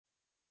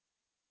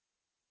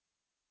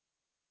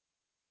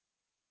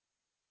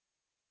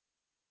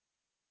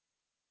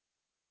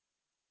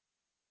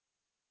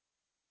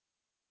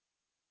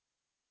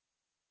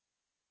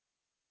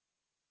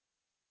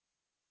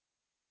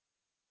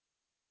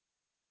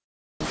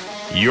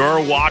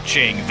You're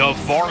watching the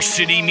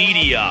Varsity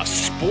Media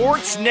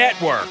Sports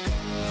Network,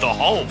 the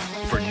home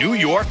for New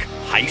York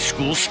high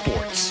school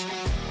sports.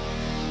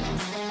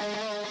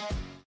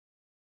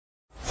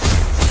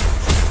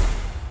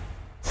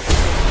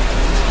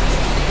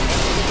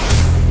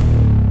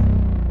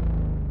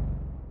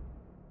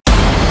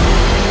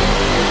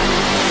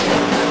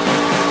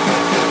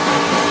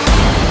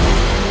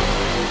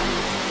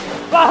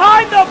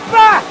 Behind the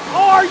back!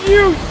 Are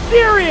you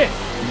serious?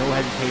 No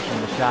hesitation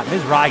on the shot.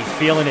 Mizrahi's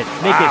feeling it.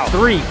 Make it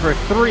 3 for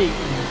 3.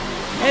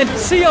 And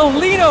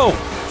Ciolino,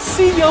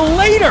 see you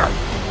later!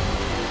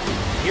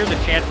 Here's a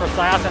chance for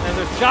Sias, and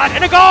there's a shot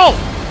and a goal!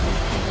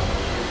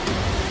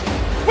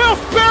 Will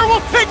Spare will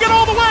take it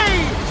all the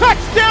way!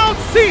 Touchdown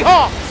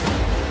Seahawks!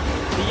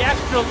 The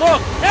extra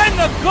look and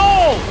the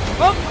goal!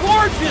 A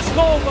gorgeous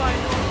goal by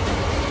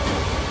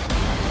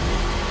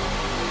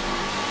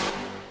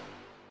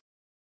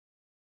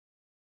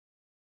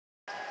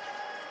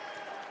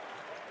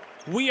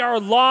We are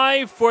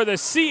live for the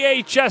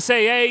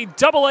CHSAA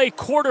AA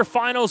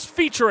quarterfinals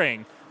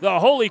featuring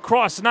the Holy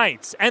Cross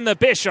Knights and the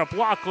Bishop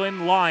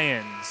Loughlin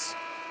Lions.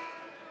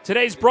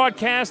 Today's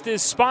broadcast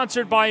is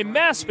sponsored by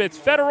Maspeth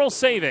Federal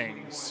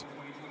Savings.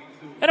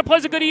 And a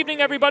pleasant good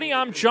evening, everybody.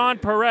 I'm John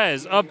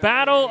Perez. A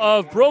battle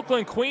of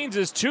Brooklyn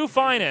Queens' two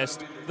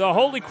finest, the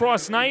Holy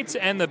Cross Knights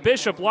and the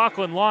Bishop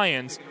Loughlin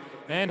Lions.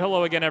 And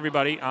hello again,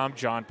 everybody. I'm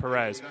John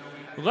Perez.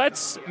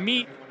 Let's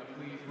meet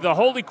the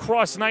Holy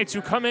Cross Knights,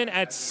 who come in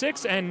at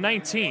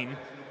 6-19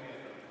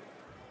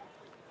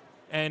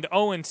 and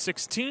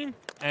 0-16,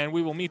 and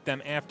we will meet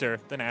them after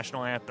the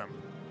national anthem.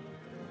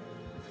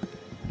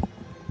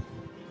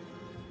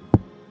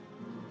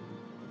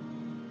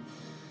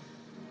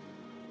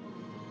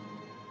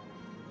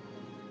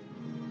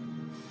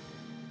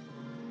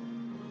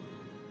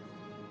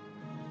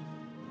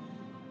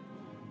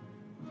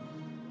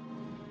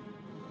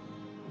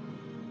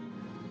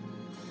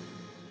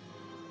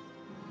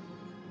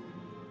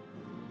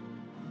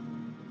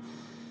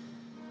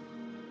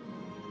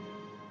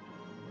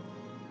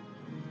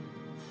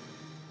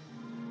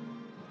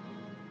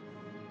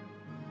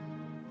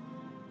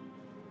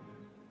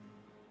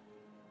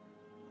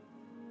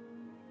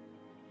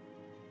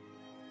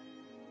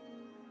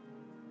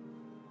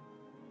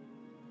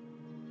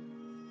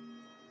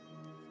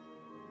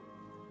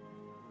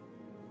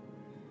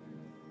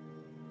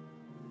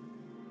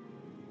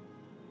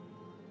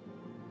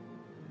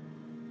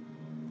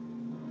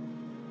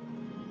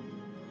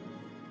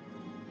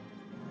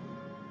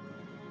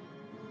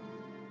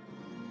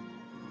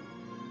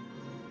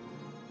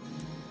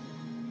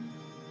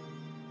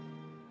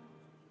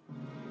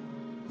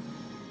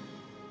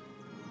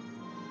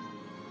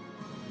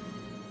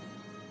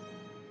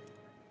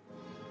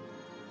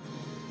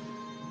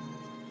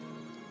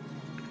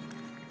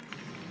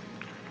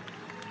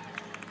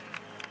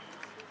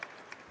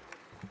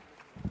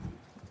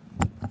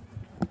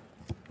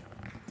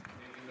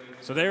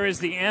 So there is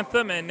the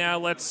anthem, and now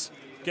let's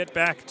get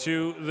back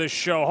to the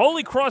show.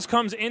 Holy Cross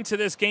comes into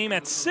this game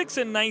at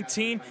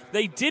 6-19.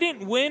 They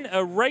didn't win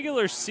a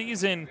regular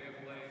season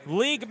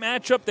league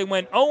matchup. They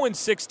went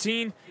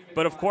 0-16,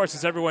 but of course,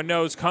 as everyone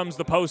knows, comes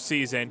the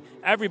postseason.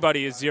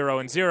 Everybody is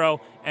 0-0,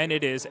 and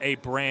it is a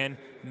brand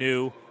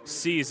new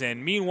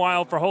season.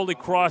 Meanwhile, for Holy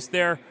Cross,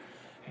 their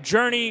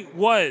journey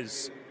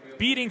was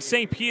beating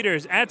St.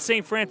 Peter's at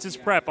St. Francis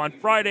Prep on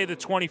Friday the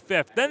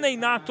 25th. Then they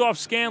knocked off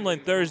Scanlon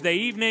Thursday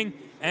evening,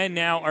 and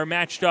now are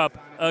matched up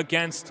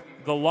against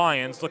the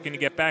Lions, looking to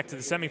get back to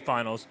the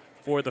semifinals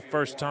for the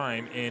first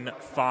time in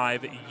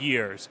 5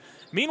 years.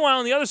 Meanwhile,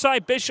 on the other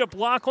side, Bishop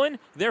Loughlin,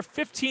 they're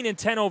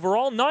 15-10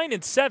 overall,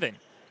 9-7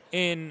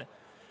 in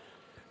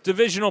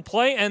divisional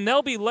play, and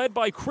they'll be led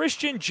by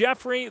Christian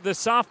Jeffrey, the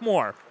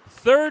sophomore.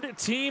 Third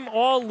team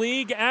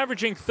all-league,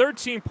 averaging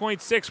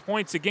 13.6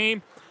 points a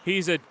game.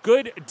 He's a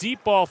good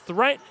deep ball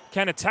threat,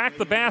 can attack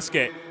the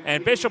basket.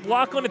 And Bishop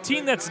Loughlin, a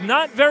team that's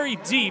not very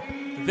deep,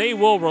 they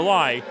will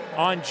rely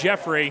on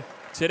Jeffrey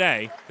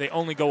today. They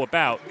only go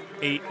about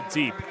 8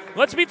 deep.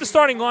 Let's meet the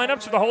starting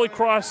lineups for the Holy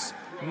Cross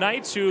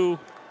Knights, who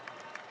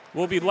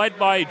will be led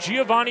by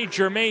Giovanni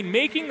Germain,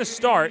 making the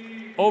start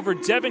over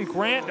Devin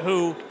Grant,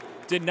 who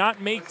did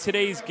not make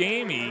today's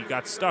game. He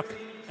got stuck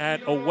at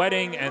a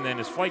wedding, and then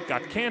his flight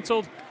got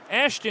canceled.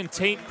 Ashton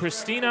Tate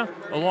Christina,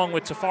 along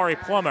with Tafari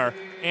Plummer,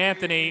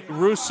 Anthony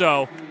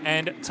Russo,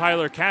 and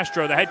Tyler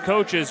Castro. The head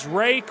coach is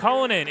Ray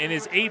Cullinan in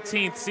his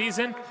 18th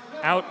season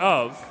out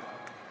of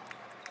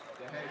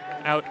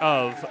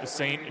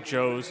St.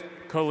 Joe's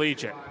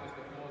Collegiate.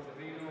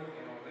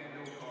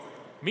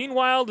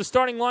 Meanwhile, the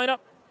starting lineup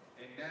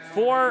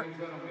for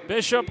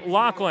Bishop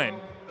Loughlin: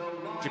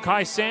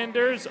 Jakai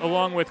Sanders,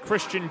 along with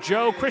Christian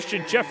Joe,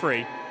 Christian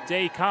Jeffrey,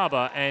 Day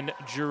Kaba, and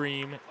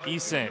Jareem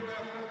Eason.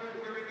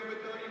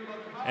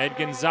 Ed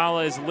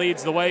Gonzalez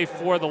leads the way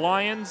for the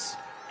Lions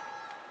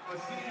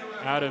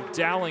out of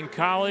Dowling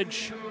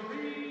College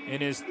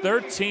in his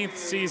 13th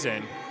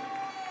season.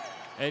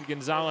 Ed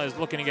Gonzalez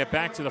looking to get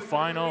back to the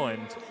final,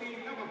 and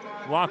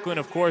Loughlin,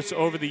 of course,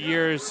 over the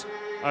years,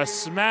 a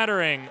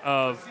smattering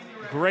of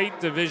great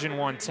Division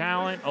I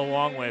talent,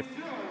 along with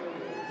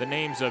the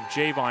names of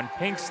Javon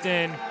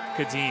Pinkston,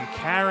 Kadeen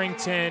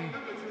Carrington.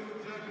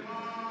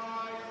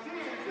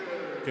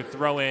 Could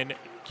throw in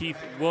Keith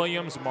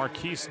Williams,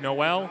 Marquise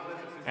Noel,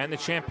 and the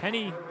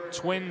Champenny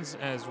twins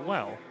as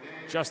well,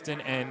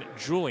 Justin and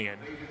Julian.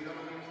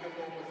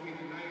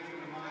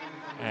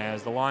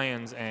 As the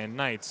Lions and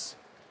Knights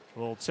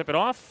will tip it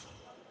off.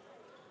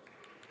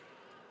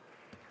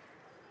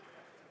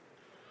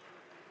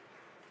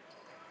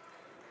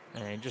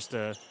 And just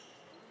a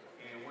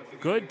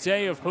good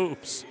day of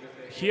hoops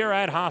here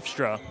at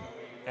Hofstra,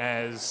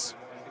 as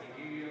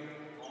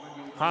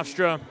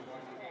Hofstra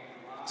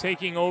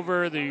taking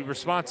over the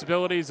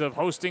responsibilities of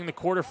hosting the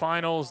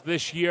quarterfinals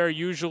this year,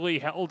 usually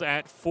held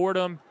at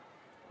Fordham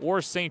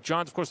or St.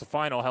 John's. Of course, the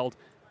final held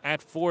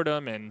at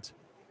Fordham, and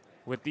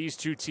with these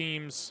two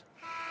teams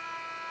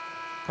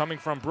coming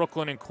from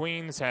Brooklyn and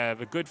Queens,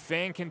 have a good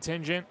fan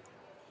contingent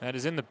that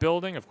is in the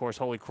building. Of course,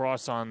 Holy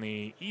Cross on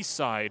the east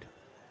side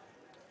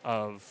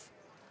of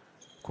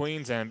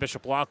Queens, and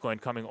Bishop Loughlin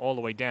coming all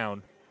the way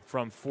down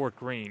from Fort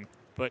Greene,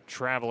 but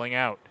traveling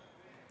out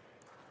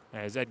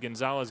as Ed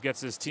Gonzalez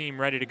gets his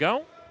team ready to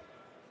go.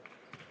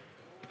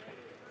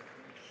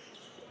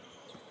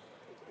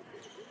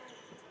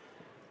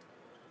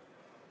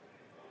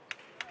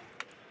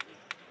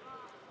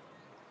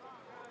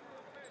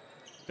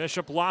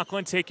 Bishop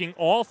Loughlin taking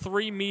all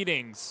 3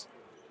 meetings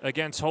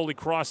against Holy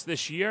Cross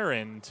this year,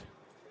 and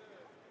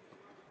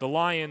the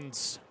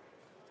Lions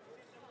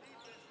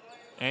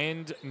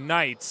and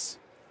Knights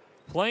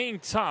playing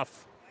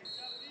tough.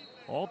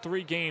 All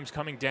 3 games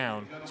coming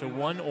down to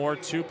 1 or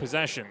 2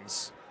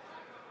 possessions,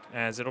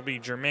 as it'll be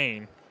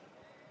Jermaine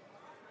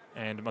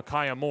and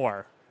Micaiah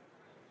Moore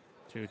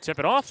to tip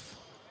it off.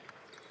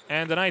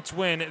 And the Knights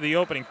win the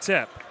opening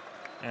tip,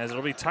 as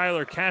it'll be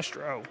Tyler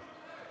Castro.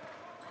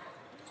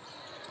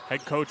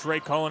 Head coach Ray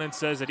Cullinan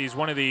says that he's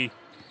one of the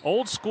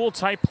old school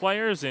type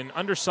players in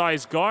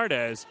undersized guard,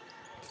 as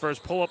the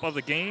first pull-up of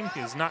the game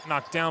is not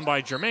knocked down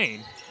by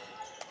Jermaine.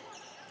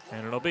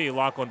 And it'll be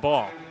Loughlin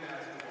ball.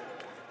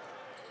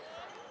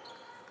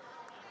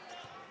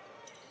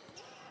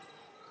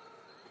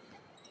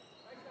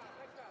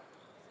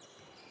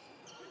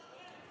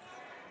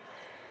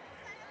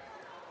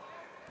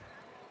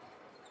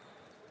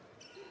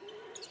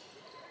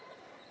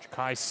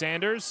 Kai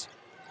Sanders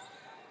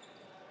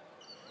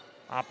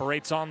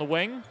operates on the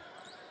wing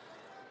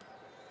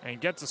and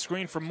gets a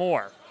screen from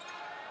Moore.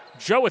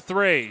 Joe with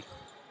 3.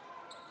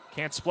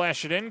 Can't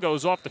splash it in,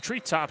 goes off the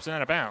treetops and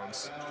out of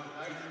bounds.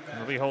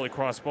 It'll be Holy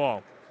Cross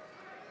ball.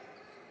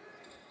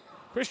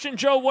 Christian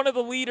Joe, one of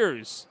the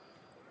leaders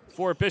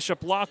for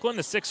Bishop Loughlin,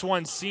 the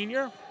 6'1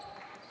 senior.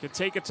 Can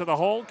take it to the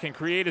hole, can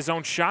create his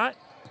own shot.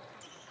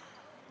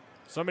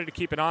 Somebody to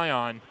keep an eye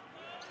on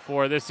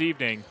for this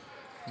evening.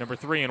 Number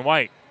 3 in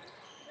white.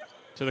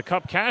 To the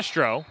cup,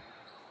 Castro.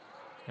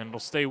 And it'll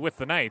stay with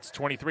the Knights,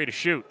 23 to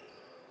shoot.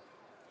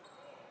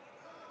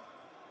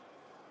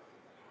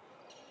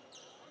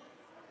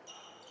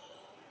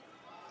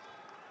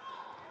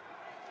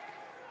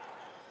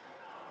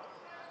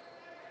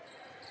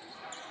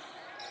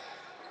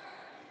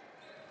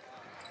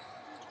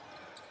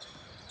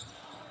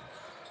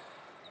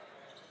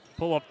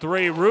 Pull up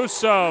 3,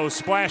 Russo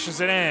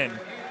splashes it in.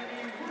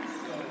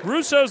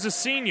 Russo's a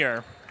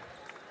senior.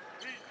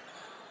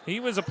 He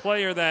was a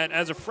player that,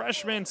 as a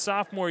freshman,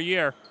 sophomore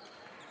year,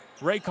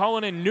 Ray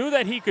Cullinan knew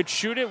that he could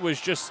shoot it, was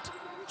just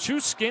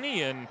too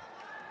skinny and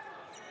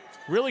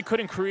really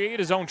couldn't create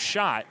his own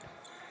shot.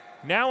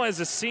 Now as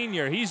a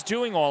senior, he's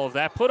doing all of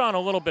that, put on a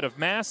little bit of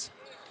mass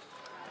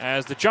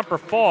as the jumper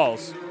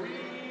falls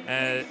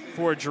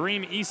for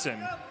Jareem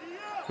Eason,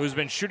 who's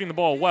been shooting the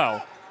ball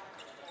well.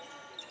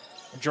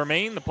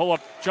 Jermaine, the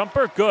pull-up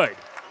jumper, good.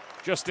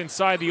 Just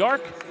inside the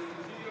arc.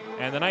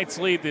 And the Knights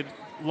lead the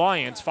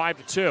Lions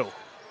 5-2.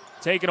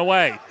 Taken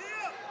away.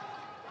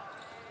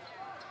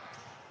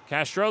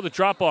 Castro, the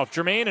drop-off.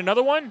 Jermaine,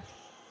 another one?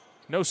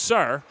 No,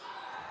 sir.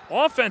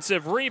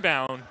 Offensive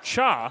rebound,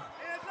 Cha.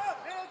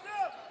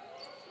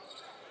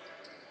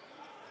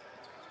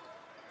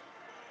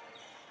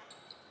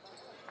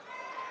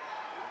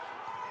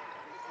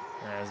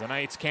 As the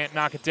Knights can't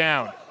knock it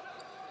down.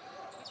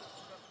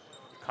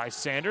 Kai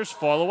Sanders,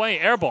 fall away,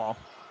 air ball.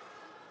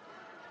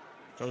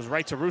 Goes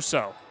right to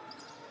Russo.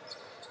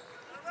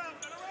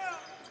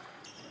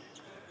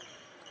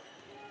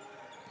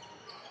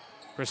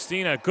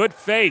 Christina, good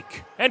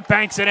fake, and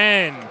banks it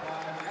in.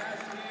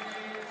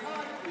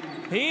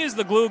 He's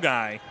the glue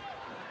guy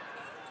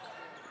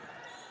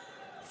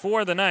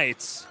for the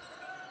Knights.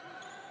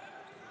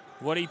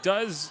 What he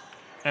does,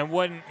 and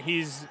when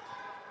he's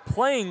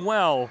playing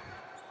well,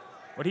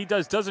 what he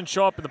does doesn't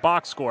show up in the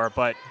box score,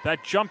 but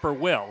that jumper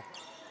will.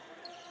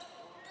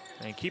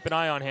 And keep an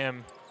eye on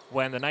him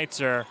when the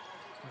Knights are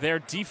there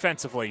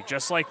defensively.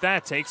 Just like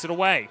that, takes it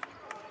away.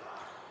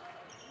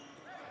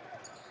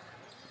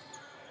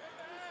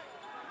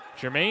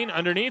 Jermaine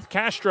underneath,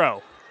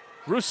 Castro.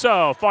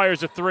 Russo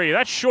fires a 3.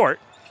 That's short.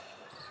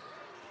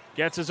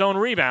 Gets his own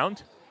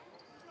rebound.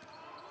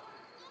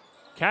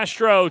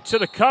 Castro to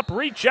the cup,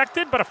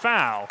 rejected, but a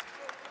foul.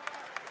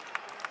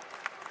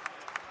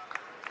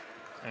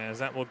 As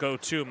that will go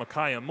to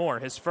Micaiah Moore,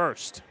 his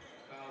first.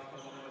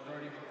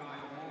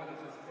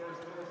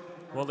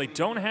 Well, they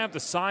don't have the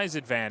size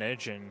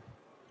advantage, and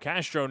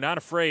Castro not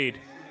afraid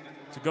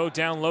to go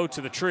down low to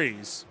the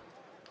trees.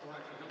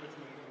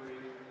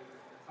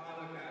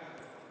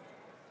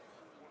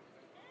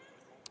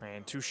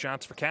 And 2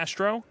 shots for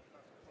Castro.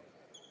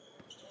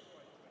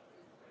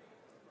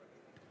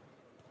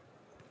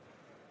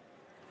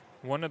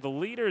 One of the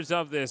leaders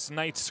of this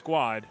Knights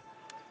squad,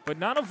 but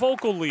not a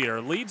vocal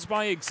leader. Leads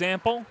by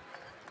example.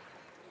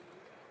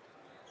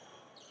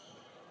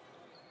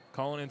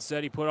 Cullen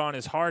instead, he put on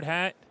his hard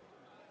hat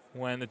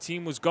when the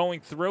team was going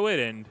through it,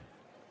 and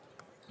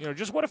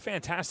just what a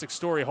fantastic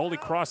story Holy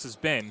Cross has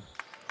been,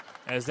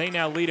 as they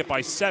now lead it by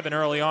 7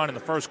 early on in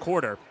the first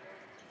quarter.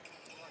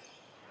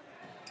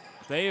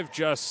 They have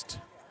just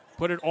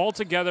put it all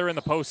together in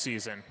the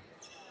postseason.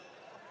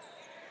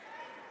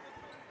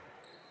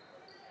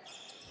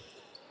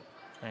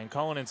 And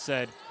Cullinan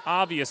said,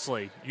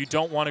 obviously, you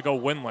don't want to go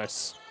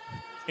winless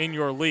in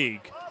your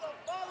league.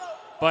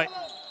 But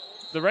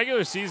the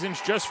regular season's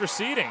just for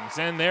seedings,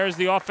 and there's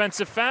the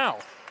offensive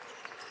foul.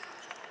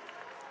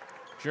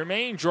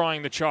 Jermaine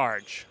drawing the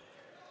charge.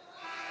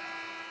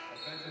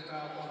 Offensive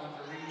foul on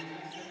Reed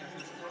Easton as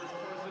his first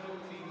personal,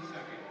 team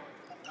second.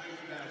 Nice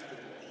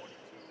basketball.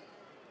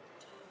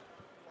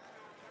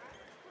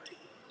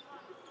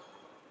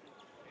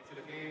 Into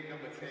the game,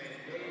 number 10,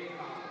 Dave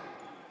Holland.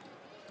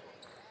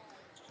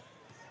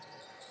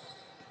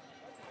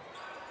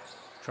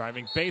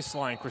 Driving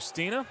baseline,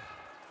 Christina.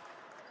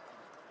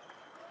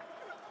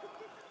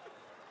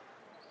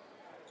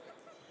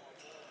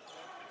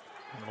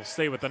 And it'll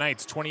stay with the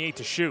Knights, 28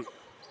 to shoot.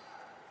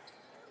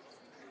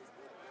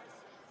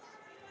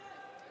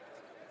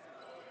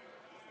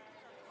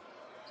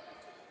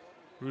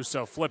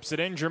 Russo flips it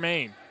in,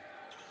 Jermaine.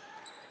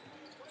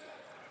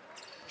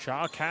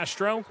 Cha,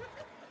 Castro.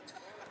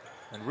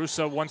 And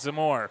Russo wants it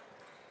more.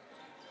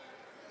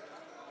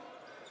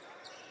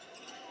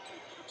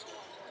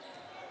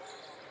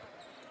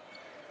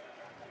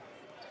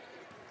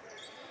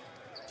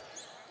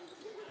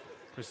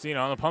 Christina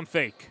on the pump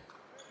fake.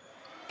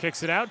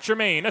 Kicks it out,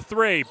 Jermaine, a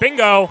 3.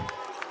 Bingo!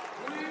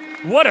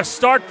 What a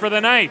start for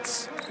the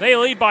Knights. They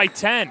lead by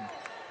 10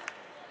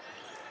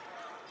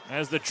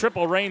 as the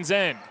triple rains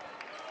in.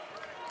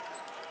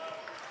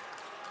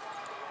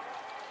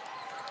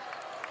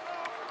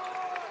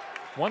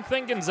 One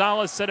thing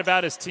Gonzalez said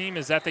about his team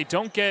is that they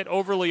don't get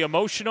overly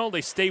emotional.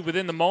 They stay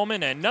within the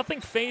moment, and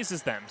nothing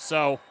phases them.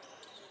 So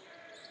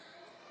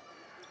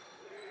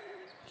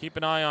keep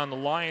an eye on the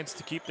Lions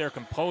to keep their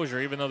composure,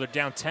 even though they're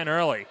down 10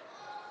 early.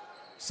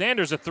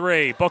 Sanders a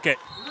 3, book it.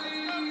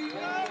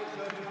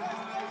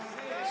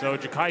 So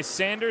Ja'Kai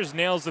Sanders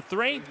nails the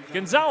 3.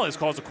 Gonzalez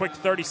calls a quick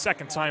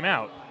 30-second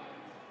timeout.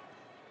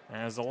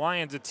 As the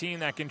Lions, a team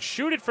that can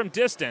shoot it from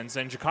distance,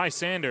 and Ja'Kai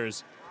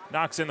Sanders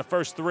knocks in the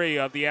first 3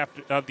 of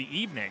the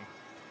evening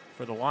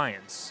for the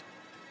Lions.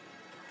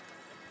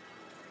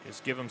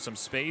 Just give him some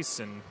space,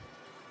 and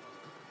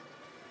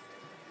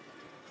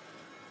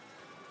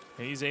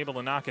he's able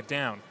to knock it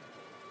down.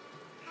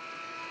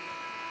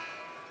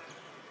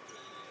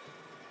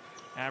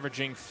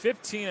 Averaging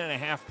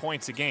 15.5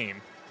 points a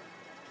game.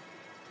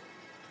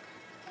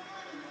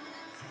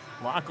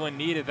 Loughlin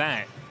needed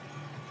that.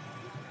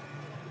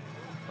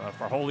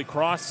 For Holy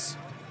Cross,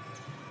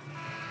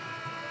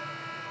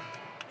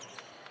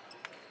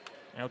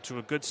 out to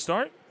a good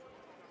start.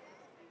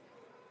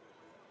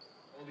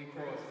 Holy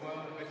Cross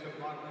 12, Bishop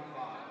Loughlin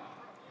 5.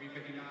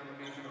 3:59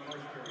 remains in the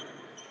first period.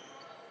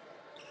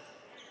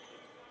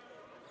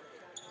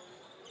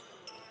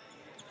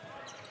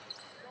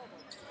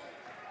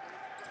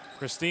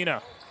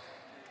 Christina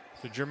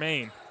to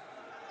Jermaine.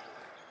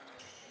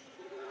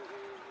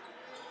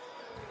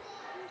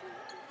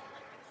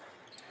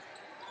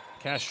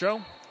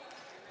 Castro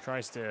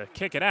tries to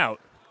kick it out,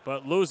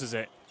 but loses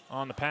it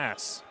on the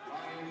pass.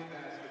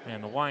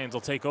 And the Lions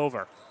will take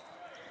over.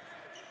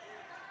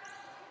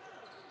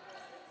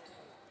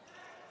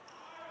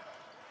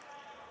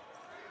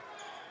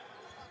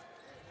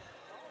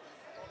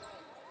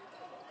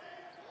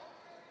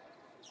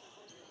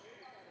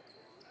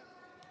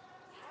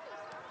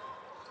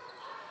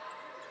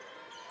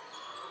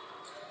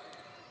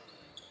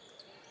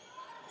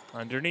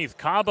 Underneath,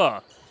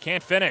 Kaba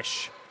can't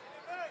finish.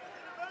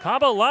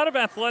 Kaba, a lot of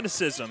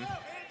athleticism.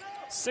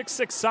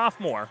 6'6"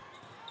 sophomore.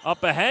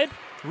 Up ahead,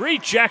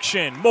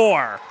 rejection,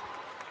 Moore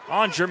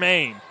on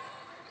Jermaine.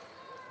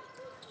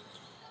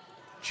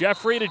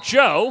 Jeffrey to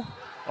Joe.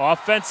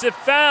 Offensive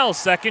foul,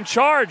 second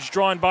charge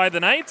drawn by the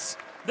Knights.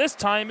 This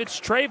time it's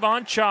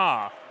Trayvon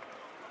Cha.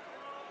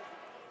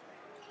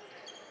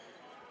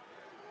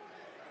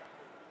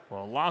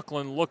 Well,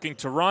 Loughlin looking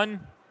to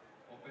run.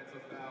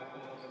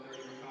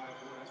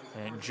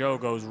 And Joe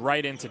goes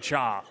right into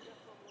Cha.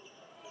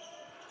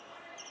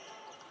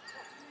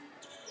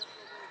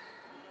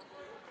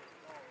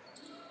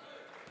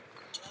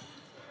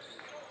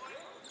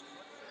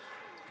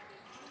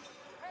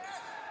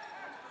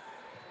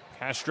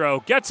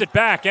 Castro gets it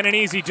back and an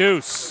easy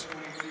deuce.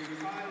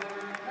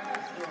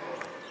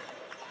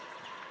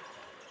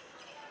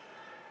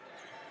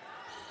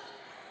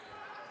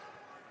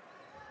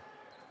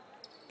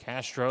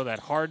 Castro, that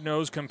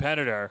hard-nosed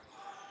competitor,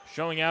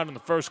 showing out in the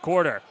first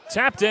quarter.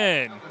 Tapped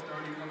in.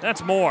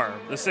 That's Moore,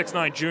 the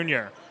 6'9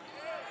 junior.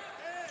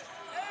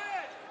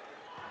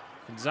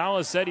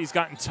 Gonzalez said he's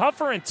gotten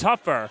tougher and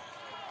tougher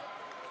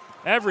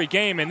every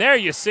game, and there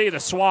you see the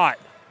swat.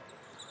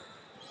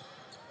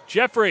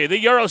 Jeffrey, the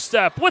Euro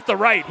step with the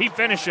right. He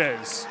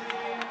finishes.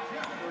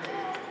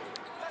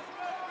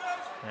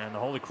 And the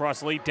Holy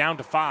Cross lead down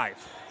to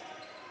 5.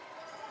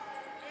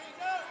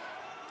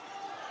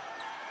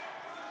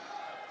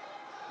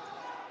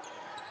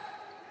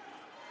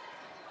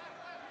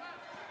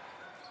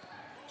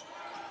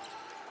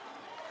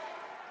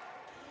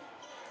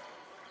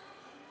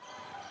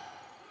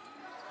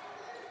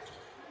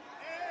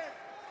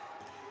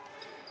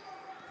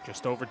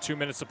 Just over 2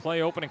 minutes to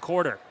play, opening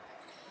quarter.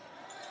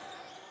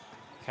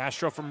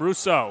 Castro from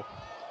Russo.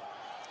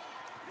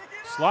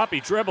 Sloppy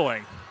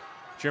dribbling.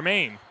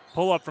 Jermaine,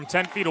 pull up from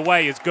 10 feet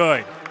away is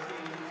good.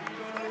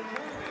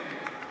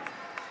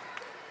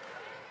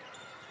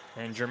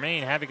 And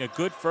Jermaine having a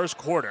good first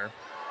quarter.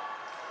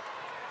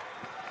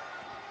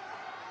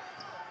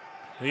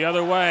 The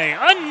other way,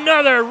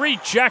 another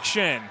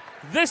rejection.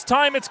 This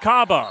time it's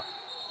Kaba.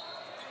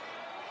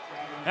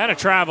 And a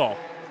travel.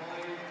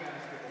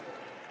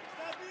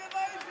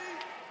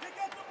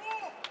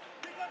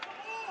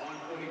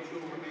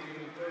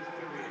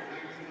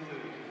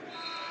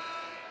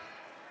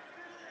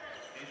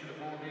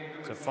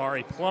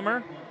 Safari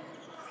Plummer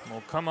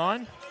will come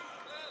on.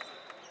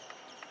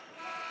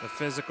 The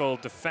physical,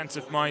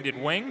 defensive-minded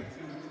wing.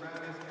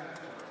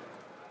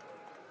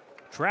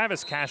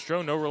 Travis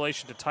Castro, no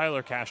relation to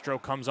Tyler Castro,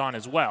 comes on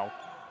as well.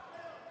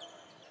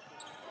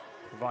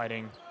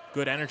 Providing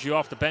good energy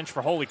off the bench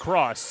for Holy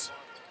Cross,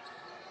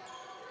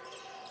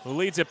 who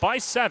leads it by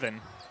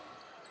 7.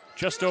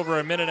 Just over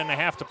a minute and a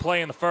half to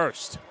play in the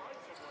first.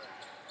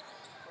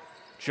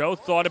 Joe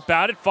thought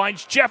about it,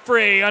 finds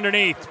Jeffrey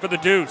underneath for the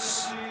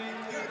deuce.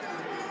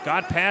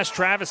 Got past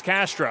Travis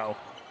Castro.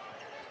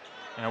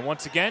 And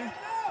once again,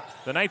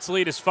 the Knights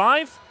lead is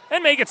 5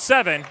 and make it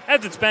 7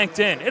 as it's banked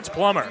in. It's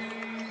Plummer.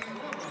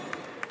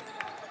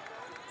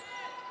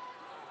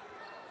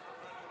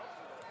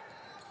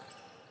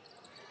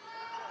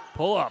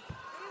 Pull up.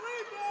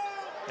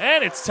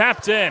 And it's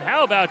tapped in.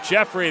 How about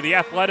Jeffrey, the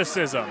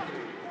athleticism?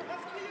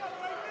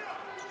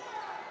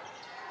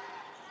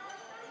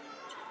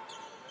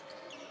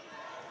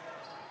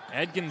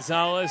 Ed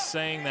Gonzalez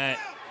saying that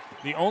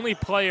the only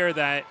player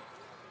that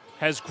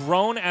has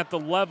grown at the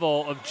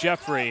level of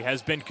Jeffrey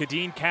has been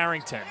Kadeen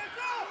Carrington.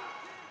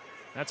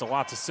 That's a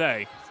lot to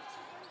say.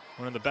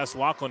 One of the best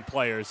Loughlin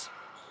players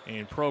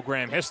in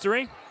program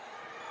history.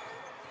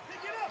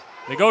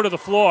 They go to the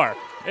floor.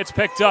 It's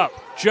picked up.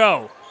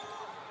 Joe.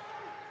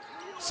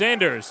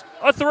 Sanders,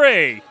 a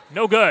 3.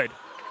 No good.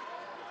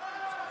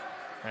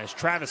 As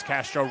Travis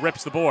Castro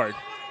rips the board.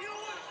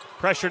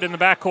 Pressured in the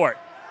backcourt.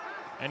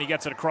 And he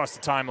gets it across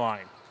the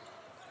timeline.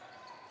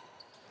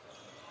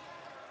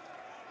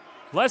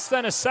 Less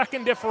than a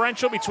second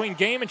differential between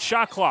game and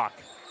shot clock.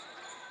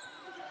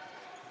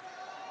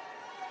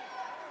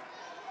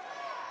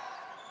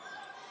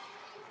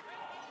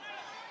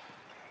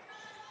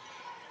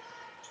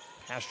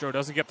 Castro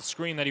doesn't get the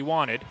screen that he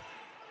wanted.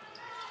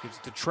 Gives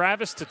it to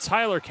Travis, to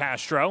Tyler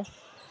Castro.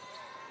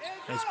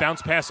 Nice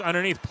bounce pass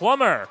underneath.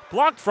 Plummer,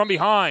 blocked from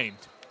behind.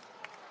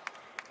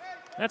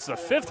 That's the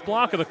 5th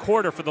block of the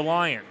quarter for the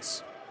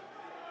Lions.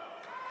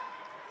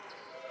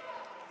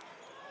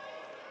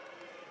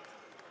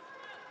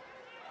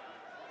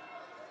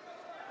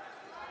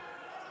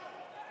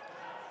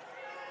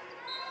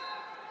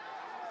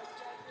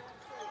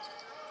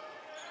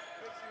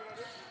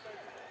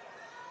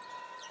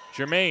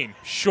 Jermaine,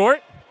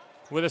 short,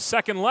 with a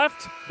second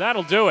left.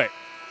 That'll do it.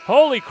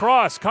 Holy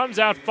Cross comes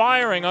out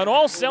firing on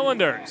all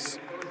cylinders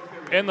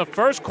in the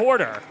first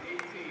quarter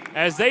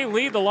as they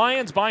lead the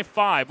Lions by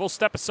 5. We'll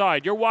step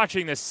aside. You're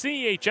watching the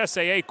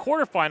CHSAA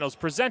quarterfinals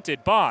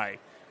presented by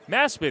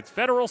Maspeth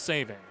Federal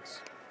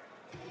Savings.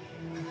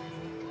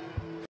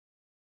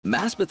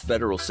 Maspeth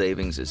Federal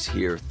Savings is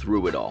here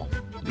through it all.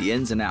 The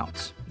ins and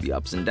outs, the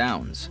ups and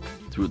downs.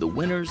 Through the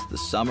winters, the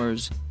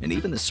summers, and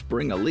even the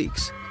spring of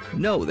leaks.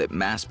 Know that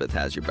Maspeth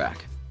has your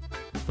back.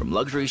 From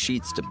luxury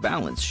sheets to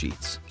balance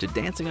sheets to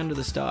dancing under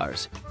the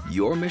stars,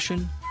 your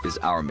mission is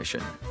our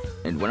mission.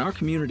 And when our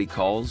community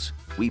calls,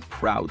 we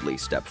proudly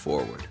step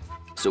forward.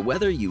 So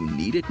whether you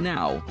need it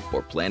now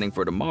or planning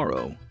for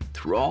tomorrow,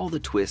 through all the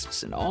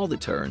twists and all the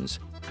turns,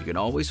 you can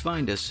always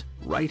find us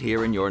right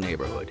here in your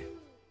neighborhood.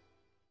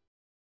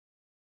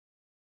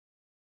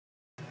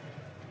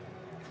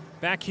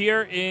 Back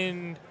here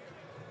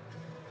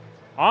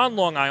on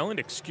Long Island,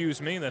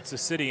 excuse me, that's the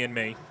city in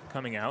me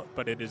coming out,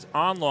 but it is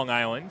on Long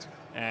Island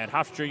at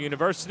Hofstra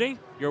University.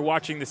 You're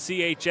watching the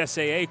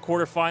CHSAA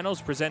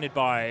quarterfinals presented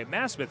by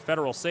Maspeth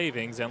Federal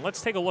Savings, and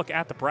let's take a look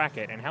at the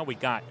bracket and how we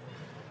got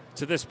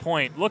to this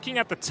point. Looking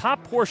at the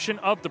top portion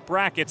of the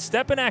bracket,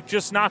 Stepinac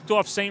just knocked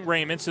off St.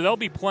 Raymond, so they'll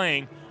be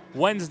playing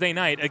Wednesday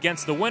night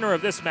against the winner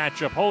of this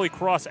matchup, Holy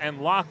Cross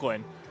and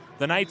Loughlin.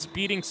 The Knights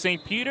beating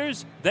St.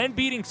 Peter's, then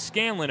beating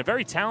Scanlon, a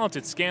very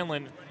talented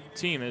Scanlon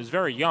team that is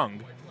very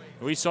young.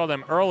 We saw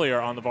them earlier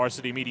on the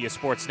Varsity Media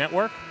Sports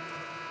Network.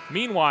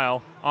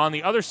 Meanwhile, on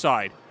the other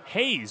side,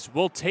 Hayes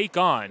will take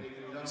on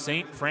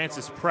St.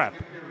 Francis Prep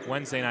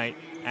Wednesday night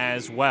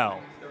as well.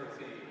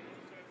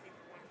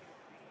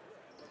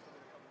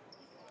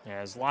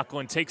 As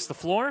Loughlin takes the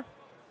floor.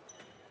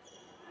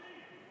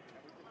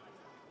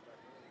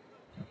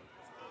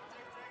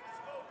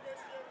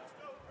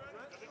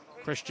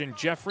 Christian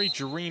Jeffrey,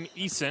 Jareem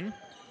Eason,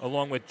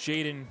 along with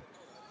Jaden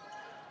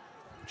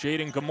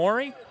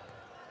Gamori,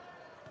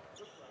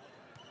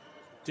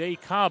 Day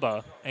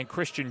Kaba, and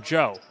Christian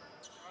Joe.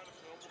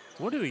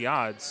 What are the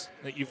odds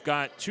that you've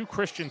got two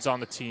Christians on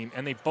the team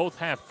and they both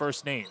have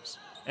first names?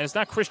 And it's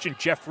not Christian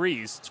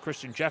Jeffries, it's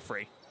Christian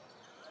Jeffrey.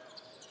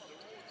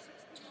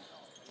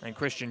 And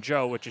Christian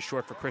Joe, which is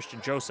short for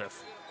Christian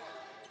Joseph.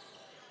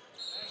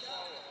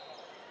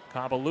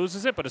 Kaba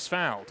loses it, but is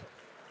fouled.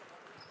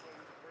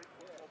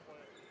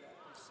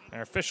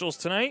 Our officials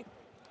tonight,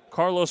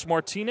 Carlos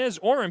Martinez,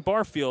 Oren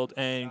Barfield,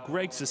 and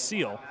Greg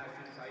Cecile.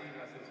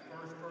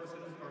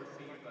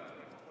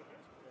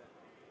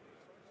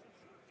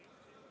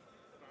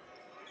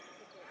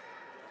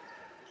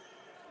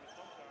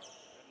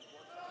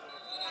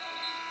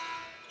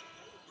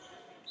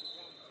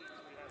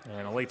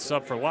 And a late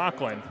sub for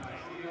Loughlin.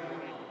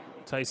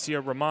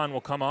 Taisir Rahman will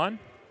come on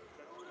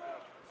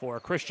for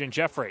Christian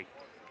Jeffrey.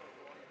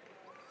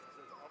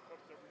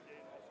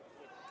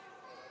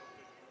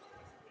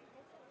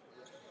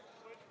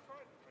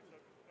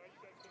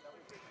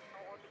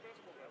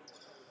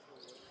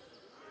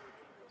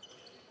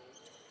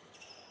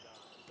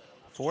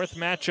 Fourth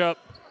matchup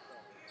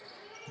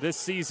this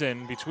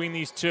season between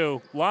these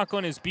two.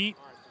 Loughlin has beat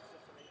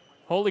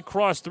Holy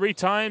Cross 3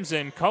 times,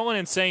 and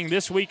Cullinan saying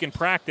this week in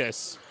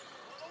practice,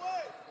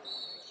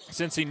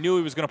 since he knew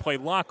he was going to play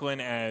Loughlin,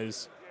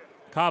 as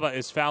Kaba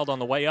is fouled on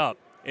the way up.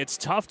 It's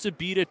tough to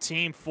beat a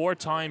team 4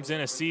 times in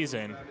a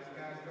season,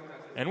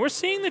 and we're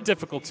seeing the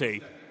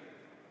difficulty,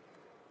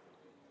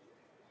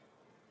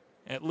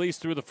 at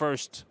least through the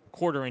first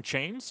quarter and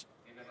change.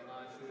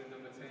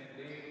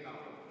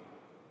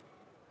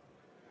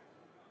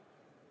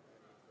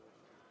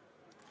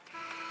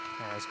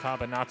 As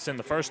Kaba knocks in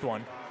the first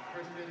one.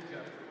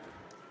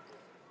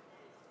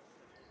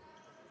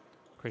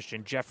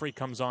 Christian Jeffrey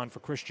comes on for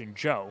Christian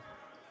Joe.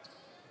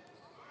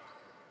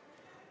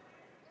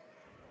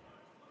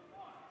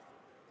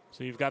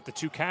 So you've got the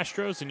two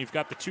Castros and you've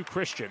got the two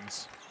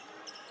Christians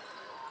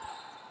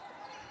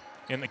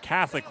in the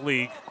Catholic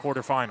League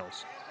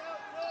quarterfinals.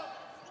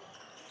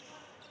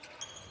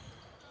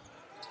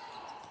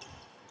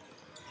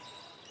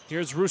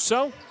 Here's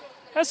Russo.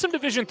 Has some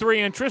Division III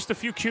interest, a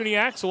few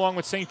Cuniacs along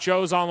with St.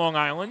 Joe's on Long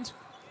Island.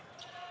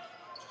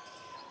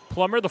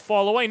 Plummer, the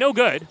fall away, no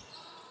good.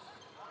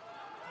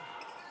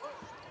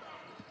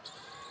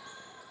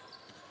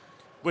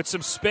 With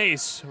some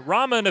space,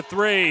 Rahman a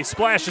 3,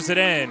 splashes it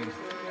in.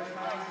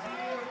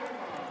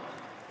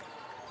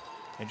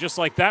 And just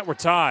like that, we're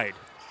tied.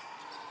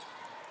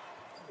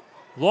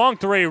 Long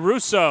 3,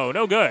 Russo,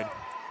 no good.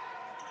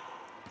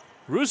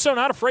 Russo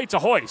not afraid to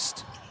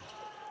hoist.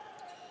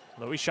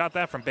 Though he shot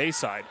that from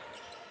Bayside.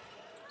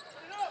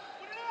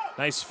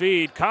 Nice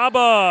feed.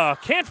 Kaba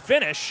can't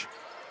finish.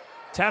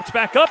 Taps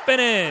back up and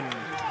in.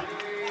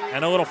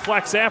 And a little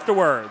flex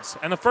afterwards.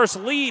 And the first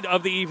lead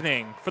of the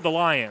evening for the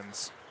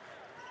Lions.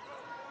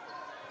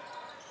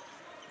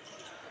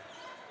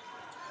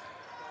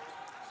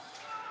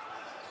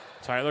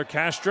 Tyler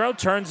Castro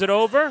turns it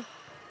over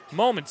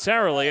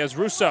momentarily as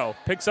Russo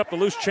picks up the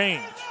loose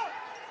change.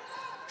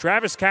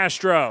 Travis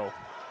Castro.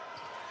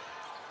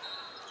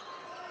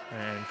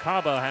 And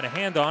Kaba had a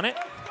hand on it.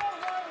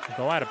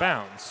 Go out of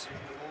bounds.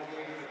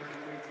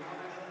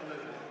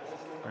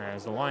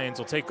 As the Lions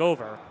will take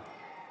over.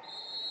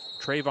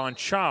 Trayvon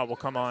Cha will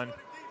come on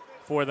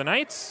for the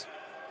Knights.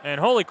 And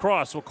Holy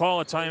Cross will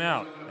call a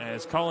timeout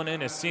as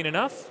Cullinan has seen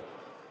enough.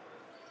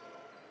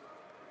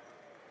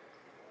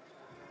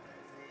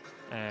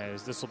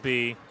 As this will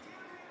be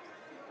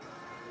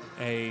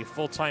a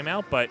full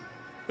timeout, but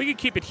we can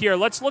keep it here.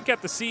 Let's look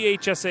at the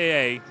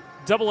CHSAA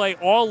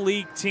AA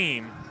All-League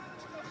team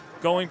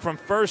going from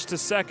first to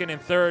second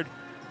and third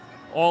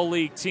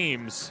All-League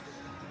teams.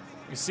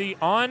 You see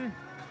on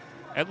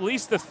at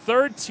least the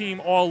third team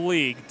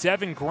All-League,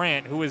 Devin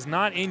Grant, who is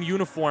not in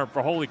uniform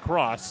for Holy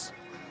Cross,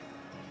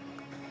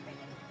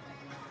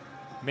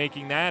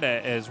 making that,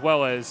 as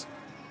well as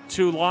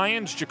 2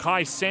 Lions,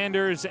 Ja'Kai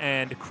Sanders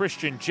and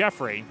Christian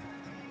Jeffrey.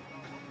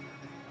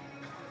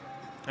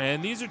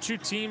 And these are 2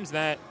 teams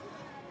that,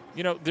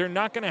 you know, they're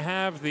not going to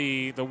have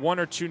the 1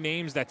 or 2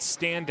 names that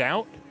stand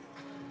out,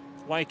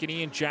 like an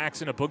Ian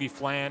Jackson, a Boogie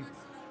Flan.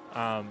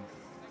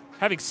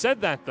 Having said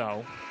that,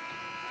 though,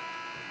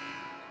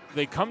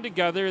 they come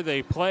together,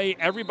 they play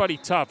everybody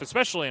tough,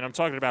 especially, and I'm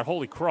talking about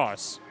Holy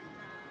Cross.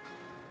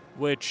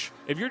 which,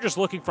 if you're just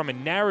looking from a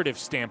narrative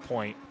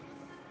standpoint,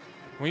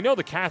 we know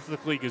the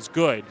Catholic League is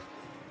good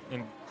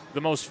and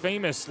the most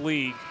famous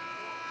league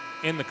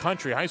in the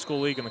country, high school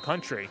league in the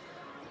country.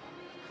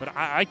 But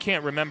I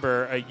can't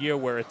remember a year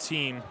where a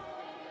team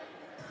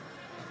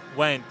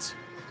went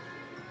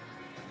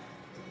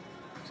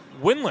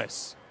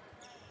winless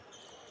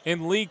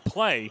in league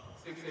play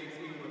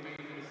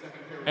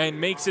and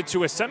makes it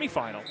to a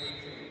semifinal.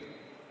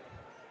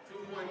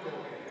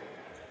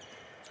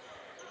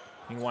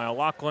 Meanwhile,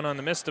 Loughlin on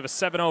the midst of a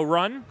 7-0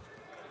 run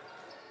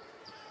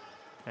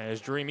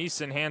as Dream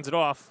Eason hands it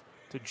off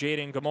to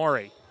Jaden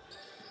Gamori.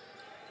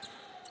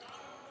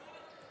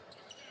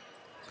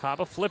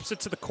 Kaba flips it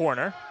to the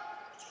corner.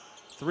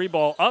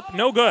 3-ball up,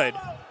 no good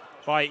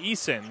by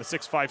Eason, the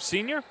 6'5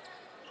 senior.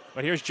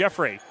 But here's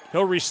Jeffrey.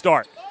 He'll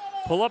restart.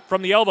 Pull up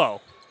from the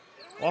elbow.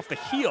 Off the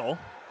heel.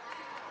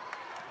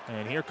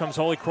 And here comes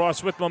Holy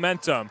Cross with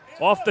momentum.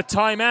 Off the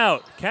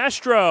timeout.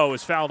 Castro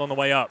is fouled on the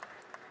way up.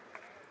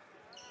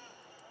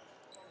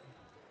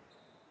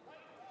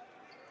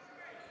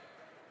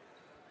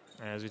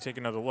 As we take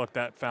another look,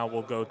 that foul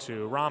will go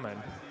to Rahman.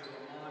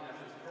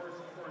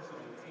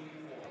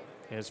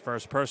 His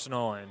first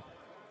personal, and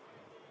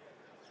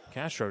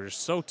Castro is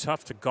so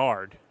tough to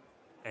guard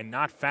and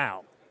not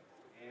foul,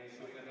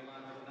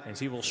 as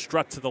he will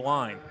strut to the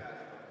line,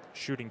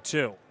 shooting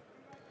 2.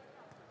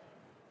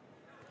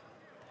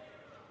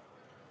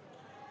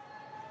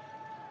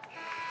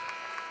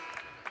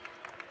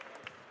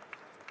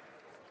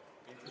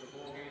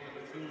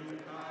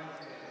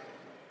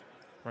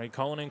 Ray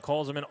Cullinan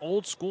calls him an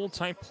old-school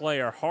type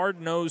player,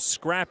 hard-nosed,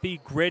 scrappy,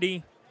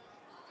 gritty,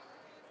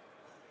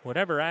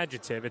 whatever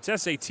adjective. It's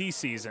SAT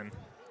season.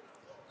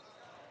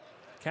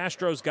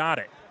 Castro's got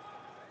it.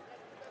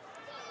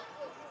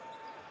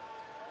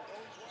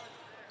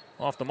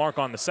 Off the mark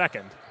on the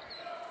second.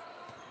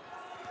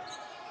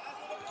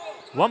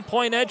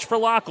 1-point edge for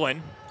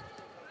Loughlin.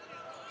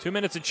 2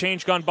 minutes of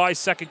change gone by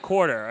second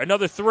quarter.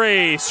 Another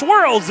 3.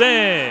 Swirls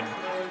in.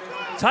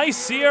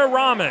 Taisir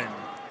Rahman.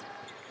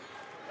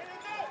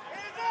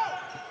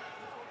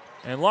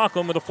 And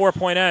Loughlin with a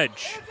 4-point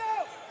edge.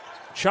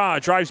 Cha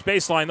drives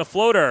baseline, the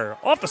floater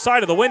off the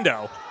side of the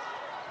window.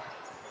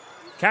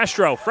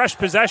 Castro, fresh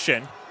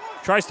possession,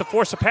 tries to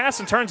force a pass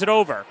and turns it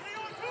over.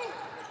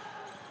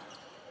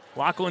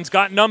 Loughlin's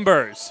got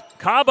numbers.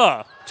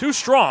 Kaba, too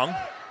strong.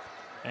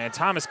 And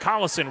Thomas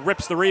Collison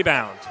rips the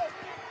rebound.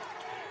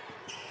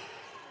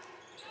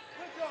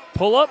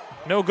 Pull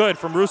up, no good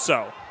from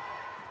Russo.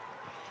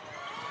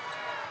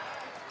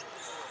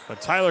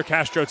 But Tyler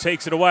Castro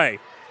takes it away.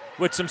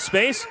 With some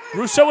space,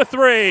 Russo with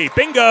 3.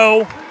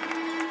 Bingo!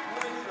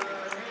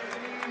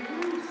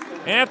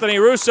 Anthony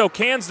Russo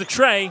cans the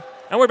tray,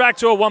 and we're back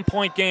to a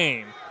 1-point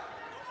game.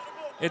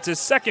 It's his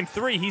second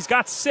 3. He's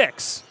got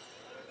 6.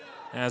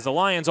 As the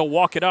Lions will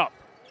walk it up.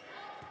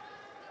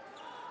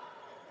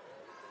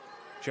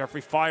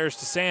 Jeffrey fires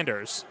to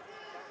Sanders.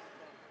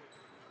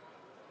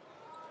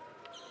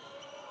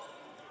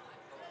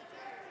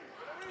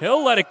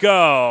 He'll let it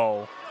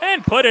go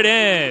and put it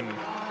in.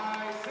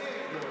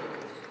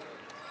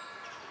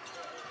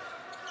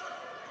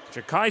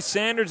 Ja'Kai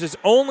Sanders is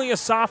only a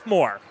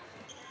sophomore,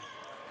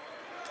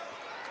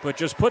 but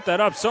just put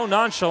that up so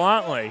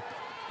nonchalantly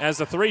as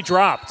the 3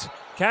 dropped.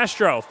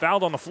 Castro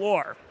fouled on the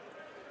floor,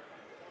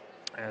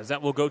 as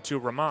that will go to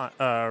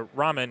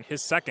Rahman,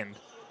 his second.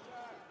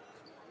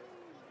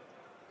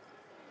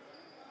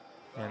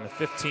 And the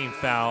 15th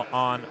foul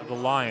on the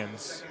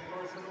Lions.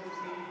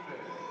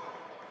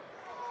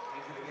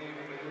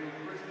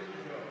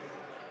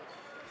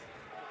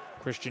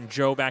 Christian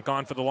Joe back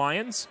on for the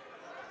Lions.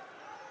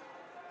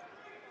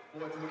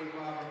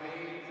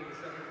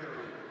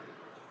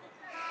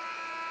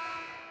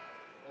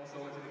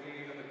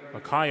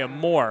 Micaiah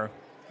Moore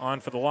on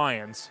for the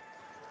Lions.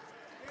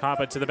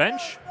 Kaba to the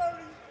bench.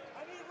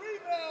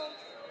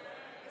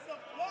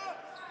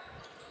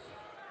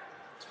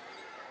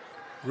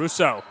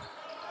 Russo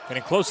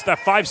getting close to that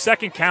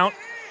 5-second count.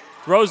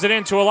 Throws it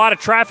into a lot of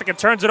traffic and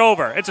turns it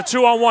over. It's a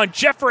 2-on-1.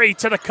 Jeffrey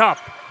to the cup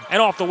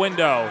and off the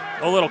window.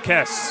 A little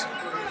kiss.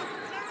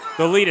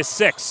 The lead is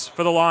 6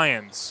 for the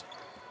Lions.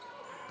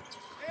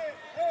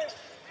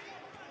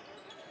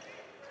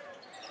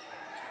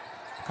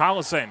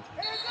 Collison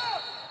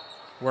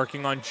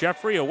working on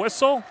Jeffrey, a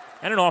whistle,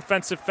 and an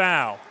offensive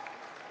foul.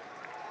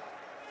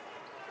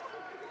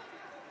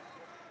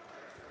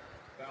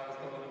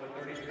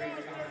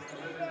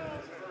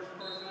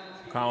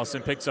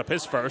 Collison picks up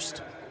his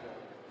first.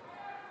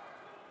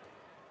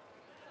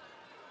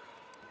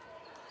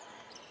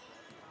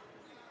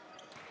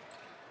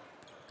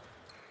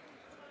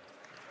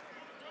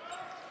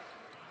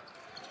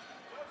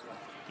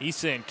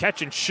 Eason,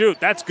 catch and shoot.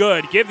 That's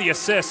good. Give the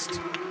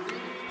assist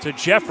to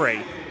Jeffrey.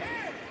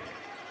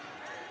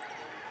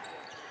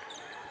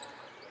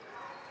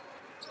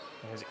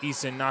 As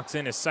Eason knocks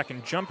in his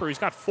second jumper, he's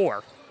got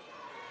 4.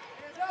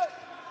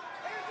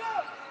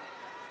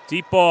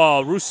 Deep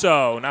ball,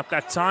 Russo, not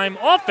that time.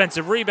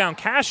 Offensive rebound,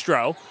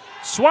 Castro.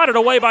 Swatted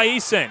away by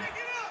Eason.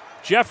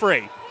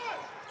 Jeffrey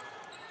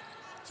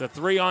It's a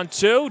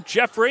 3-on-2.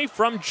 Jeffrey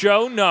from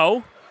Joe,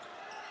 no.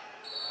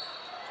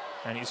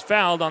 And he's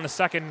fouled on the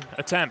second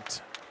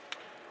attempt.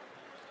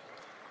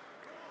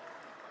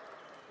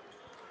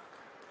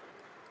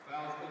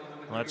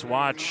 Let's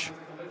watch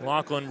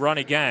Loughlin run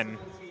again.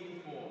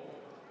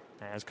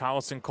 As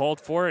Collison called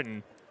for it,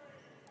 and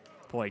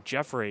boy,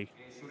 Jeffrey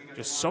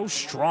just so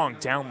strong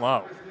down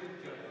low.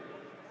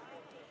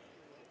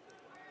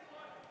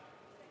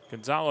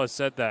 Gonzalez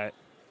said that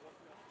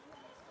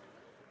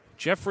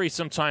Jeffrey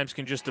sometimes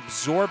can just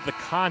absorb the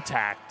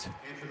contact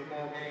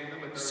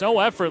so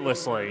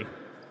effortlessly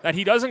that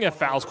he doesn't get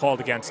fouls called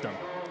against him.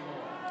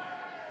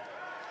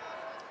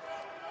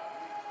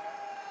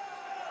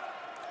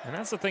 And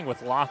that's the thing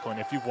with Loughlin,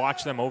 if you've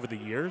watched them over the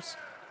years.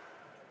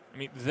 I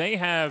mean, they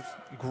have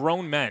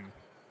grown men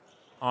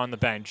on the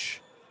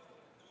bench,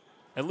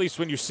 at least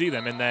when you see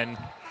them, and then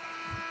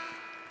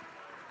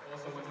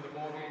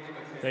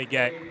they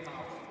get,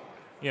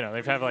 you know,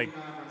 they've had like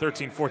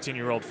 13,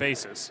 14-year-old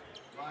faces.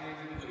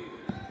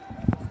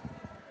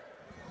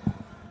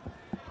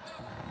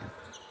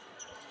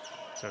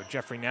 So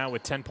Jeffrey now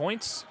with 10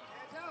 points.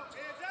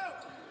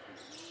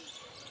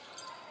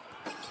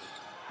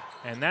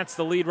 And that's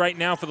the lead right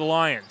now for the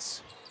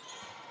Lions.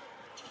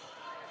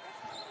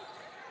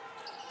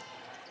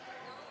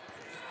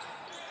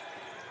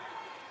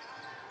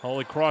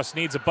 Holy Cross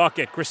needs a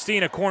bucket.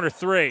 Christina, corner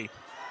three.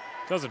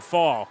 Doesn't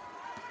fall.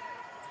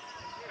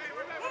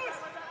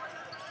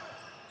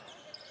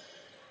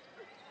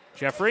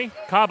 Jeffrey,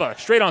 Kaba,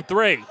 straight on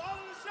three.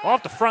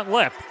 Off the front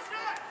lip.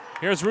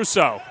 Here's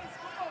Russo.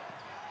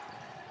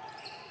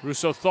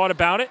 Russo thought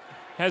about it,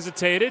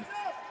 hesitated.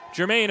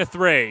 Germain a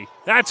three.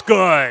 That's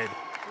good.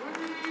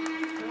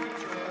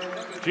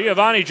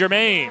 Giovanni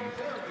Germain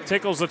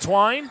tickles the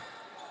twine.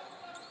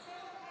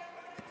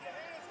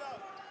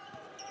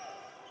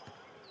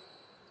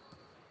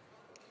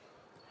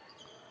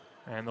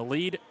 And the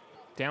lead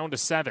down to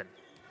 7.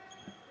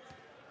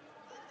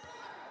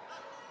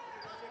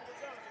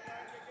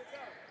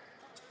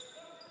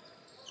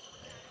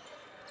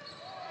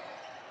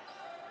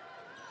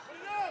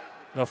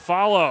 The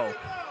follow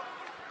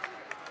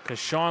to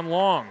Sean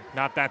Long,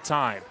 not that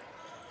time.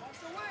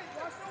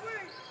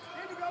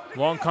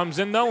 Long comes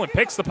in though and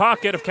picks the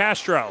pocket of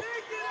Castro,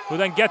 who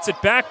then gets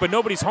it back, but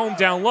nobody's home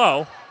down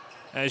low.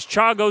 As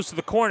Cha goes to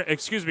the corner,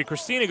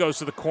 Christina goes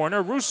to the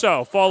corner.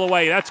 Russo, fall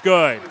away, that's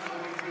good.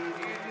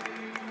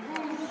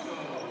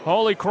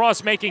 Holy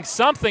Cross making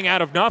something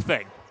out of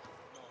nothing.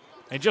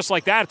 And just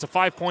like that, it's a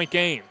 5-point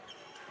game.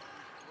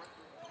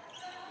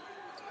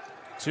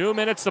 2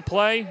 minutes to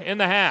play in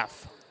the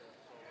half.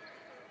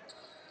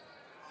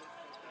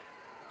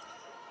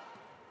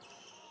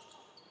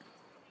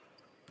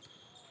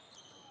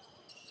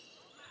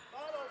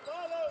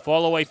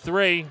 Fall away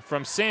three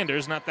from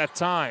Sanders, not that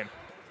time.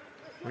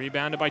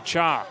 Rebounded by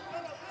Cha.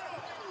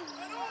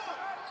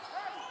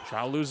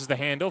 Cha loses the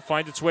handle,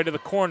 finds its way to the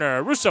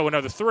corner. Russo,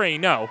 another three,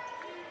 no.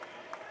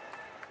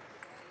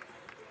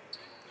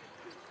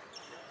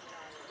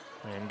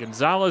 And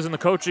Gonzalez and the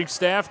coaching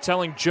staff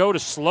telling Joe to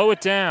slow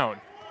it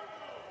down.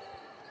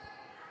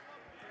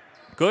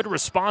 Good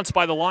response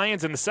by the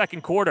Lions in the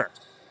second quarter.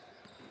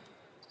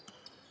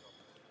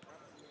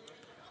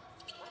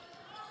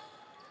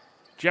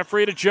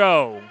 Jeffrey to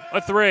Joe, a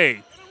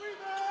three.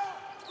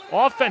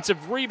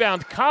 Offensive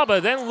rebound,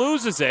 Kaba then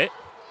loses it.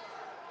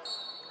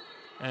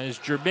 As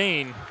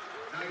Germain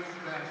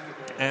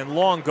and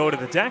Long go to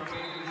the deck.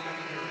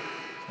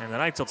 And the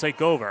Knights will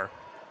take over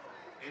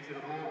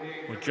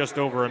with just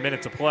over a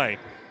minute to play.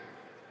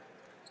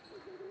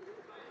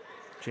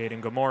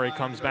 Jaden Gomori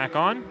comes back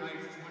on.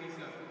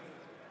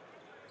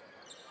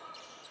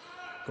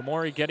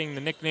 Gomori getting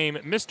the nickname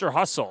Mr.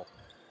 Hustle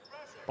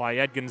by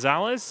Ed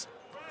Gonzalez.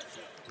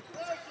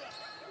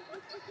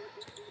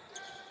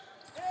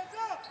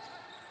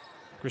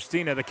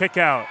 Christina, the kick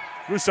out.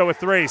 Russo with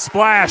three.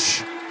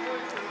 Splash.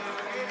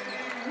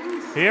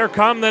 Here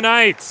come the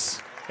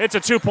Knights. It's a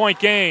 2-point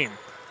game.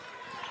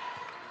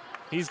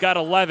 He's got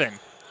 11.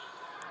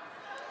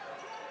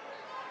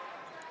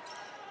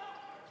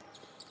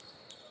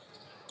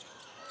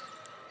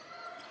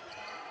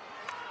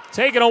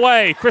 Taken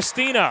away.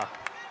 Christina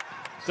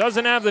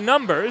doesn't have the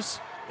numbers,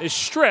 is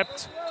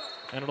stripped,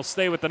 and it'll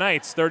stay with the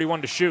Knights.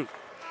 31 to shoot.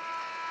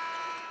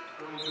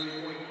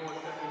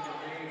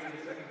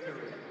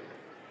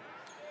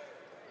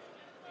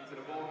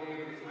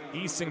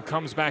 Eason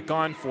comes back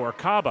on for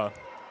Kaba.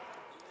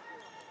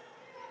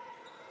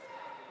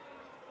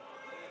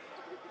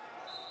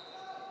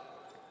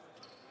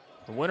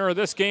 The winner of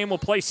this game will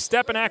play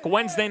Stepanak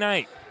Wednesday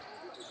night.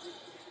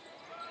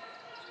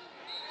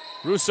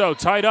 Russo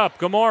tied up,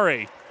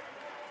 Gomori.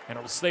 And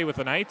it'll stay with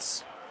the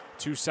Knights.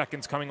 2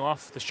 seconds coming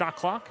off the shot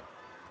clock.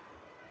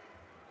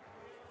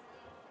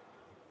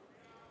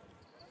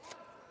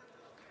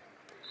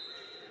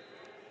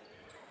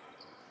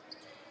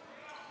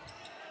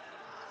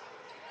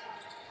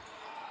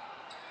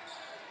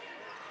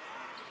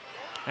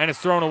 And it's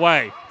thrown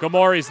away.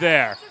 Gomori's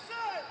there.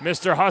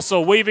 Mr.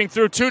 Hustle weaving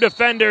through 2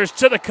 defenders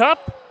to the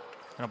cup.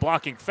 And a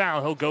blocking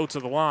foul. He'll go to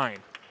the line.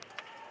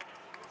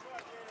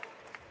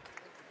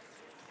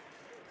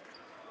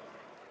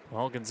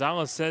 Well,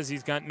 Gonzalez says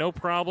he's got no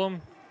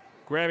problem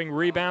grabbing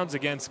rebounds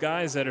against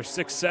guys that are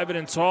 6'7"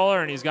 and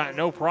taller, and he's got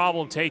no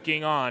problem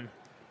taking on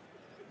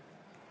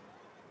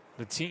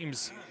the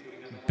team's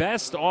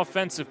best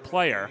offensive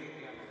player.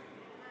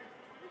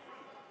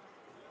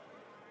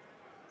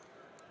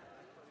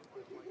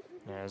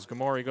 As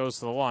Gamori goes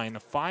to the line, the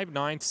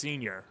 5'9"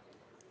 senior.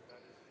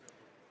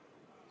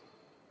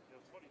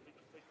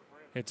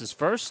 Hits his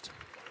first.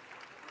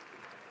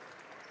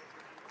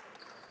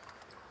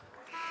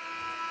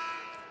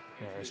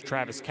 As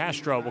Travis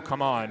Castro will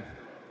come on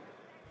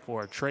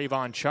for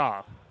Trayvon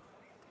Cha.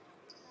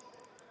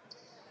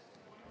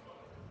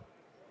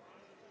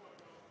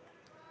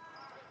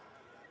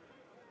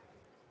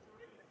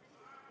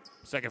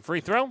 Second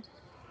free throw,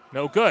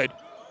 no good.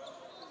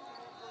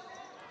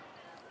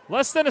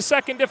 Less than a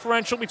second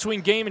differential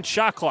between game and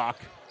shot clock.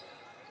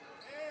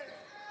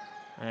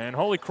 And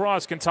Holy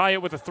Cross can tie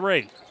it with a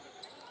 3.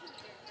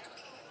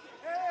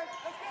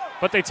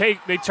 But they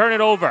turn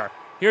it over.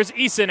 Here's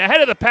Eason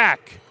ahead of the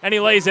pack, and he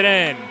lays it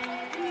in.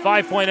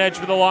 5-point edge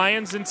for the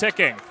Lions and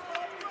ticking.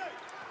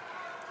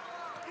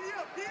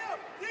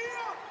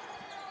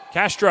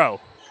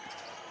 Castro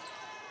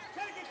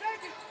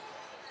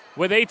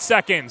with 8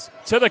 seconds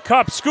to the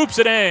cup, scoops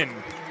it in.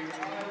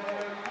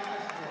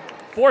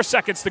 4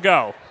 seconds to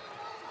go.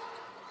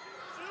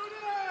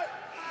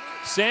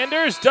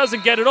 Sanders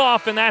doesn't get it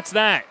off, and that's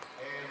that.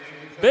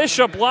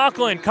 Bishop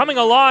Loughlin coming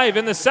alive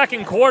in the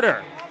second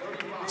quarter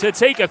to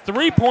take a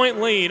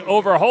 3-point lead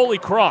over Holy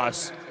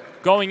Cross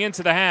going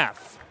into the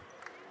half.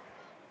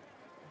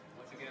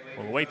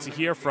 We'll wait to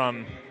hear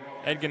from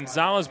Ed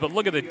Gonzalez, but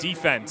look at the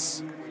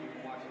defense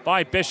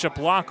by Bishop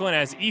Loughlin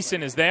as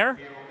Eason is there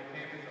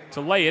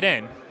to lay it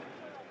in.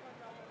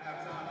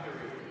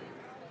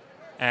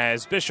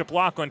 As Bishop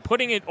Loughlin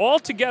putting it all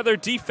together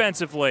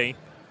defensively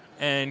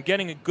and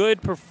getting a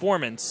good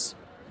performance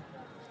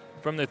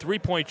from the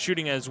 3-point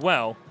shooting as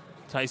well.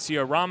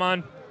 Taisir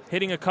Rahman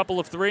hitting a couple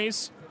of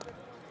threes.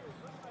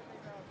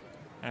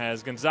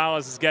 As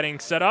Gonzalez is getting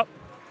set up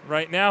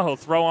right now, he'll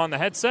throw on the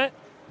headset.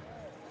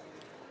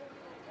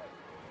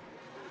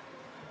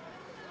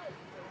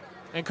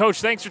 And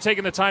Coach, thanks for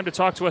taking the time to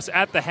talk to us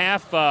at the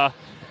half.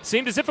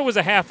 Seemed as if it was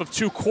a half of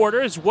 2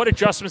 quarters. What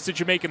adjustments did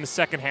you make in the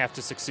second half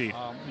to succeed?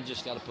 We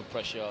just got to put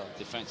pressure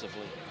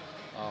defensively.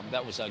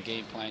 That was our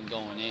game plan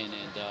going in,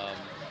 and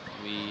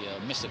we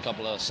missed a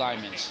couple of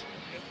assignments.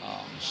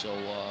 So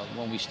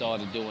when we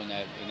started doing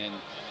that, and then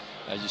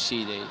as you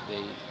see,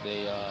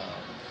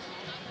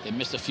 they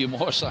missed a few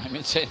more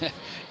assignments,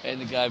 and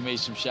the guy made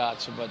some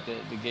shots. But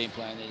the game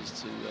plan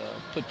is to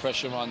put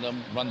pressure on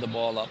them, run the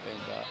ball up,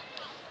 and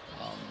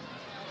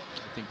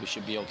I think we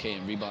should be okay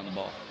and rebound the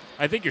ball.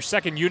 I think your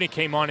second unit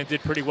came on and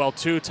did pretty well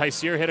too.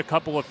 Taisir hit a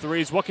couple of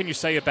threes. What can you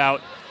say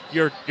about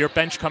your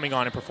bench coming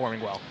on and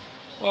performing well?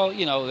 Well,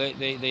 you know,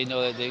 they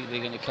know that they're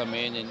going to come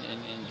in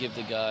and give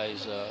the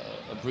guys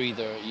a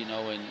breather, you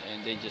know,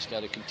 and they just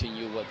got to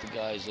continue what the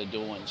guys are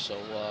doing. So,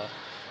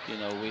 you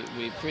know,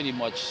 we pretty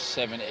much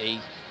 7, 8,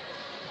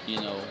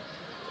 you know,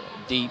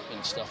 deep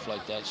and stuff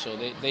like that. So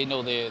they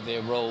know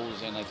their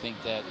roles, and I think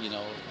that, you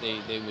know,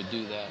 they would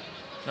do that.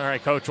 All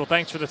right, Coach. Well,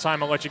 thanks for the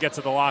time. I'll let you get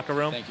to the locker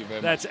room. Thank you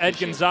very much. That's Ed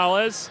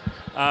Gonzalez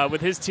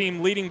with his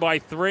team leading by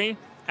 3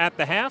 at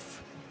the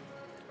half.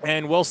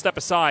 And we'll step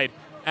aside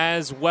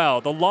as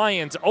well. The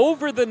Lions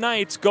over the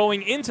Knights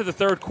going into the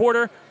third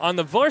quarter on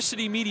the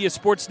Varsity Media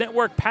Sports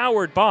Network,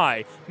 powered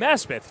by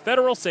Maspeth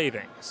Federal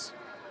Savings.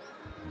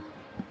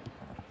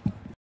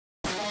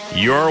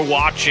 You're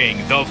watching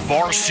the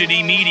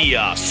Varsity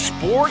Media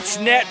Sports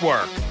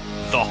Network,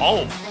 the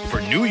home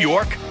for New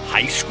York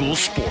high school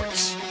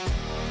sports.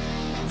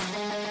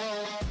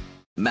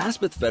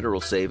 Maspeth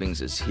Federal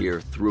Savings is here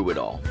through it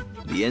all.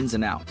 The ins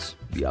and outs,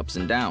 the ups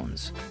and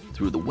downs.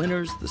 Through the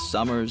winters, the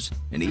summers,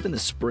 and even the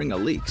spring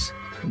of leaks.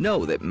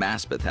 Know that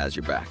Maspeth has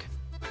your back.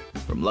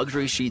 From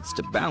luxury sheets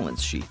to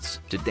balance sheets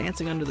to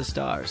dancing under the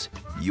stars,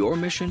 your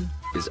mission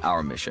is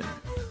our mission.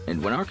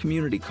 And when our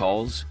community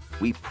calls,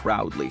 we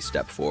proudly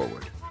step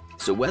forward.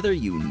 So whether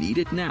you need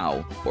it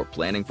now or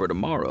planning for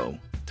tomorrow,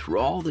 through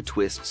all the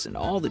twists and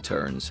all the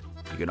turns,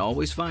 you can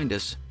always find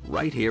us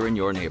right here in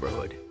your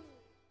neighborhood.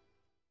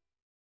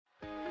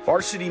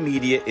 Varsity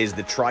Media is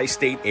the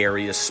tri-state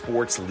area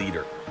sports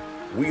leader.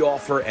 We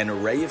offer an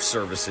array of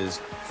services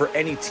for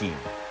any team,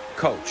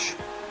 coach,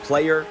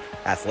 player,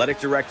 athletic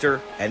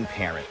director, and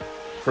parent.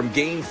 From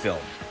game film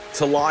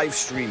to live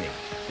streaming,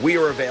 we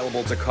are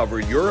available to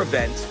cover your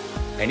event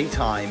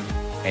anytime,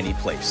 any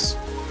place.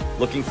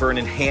 Looking for an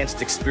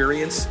enhanced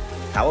experience?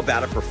 How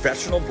about a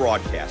professional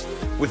broadcast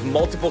with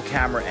multiple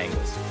camera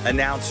angles,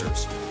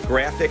 announcers,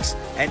 graphics,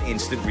 and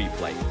instant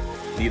replay?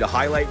 Need a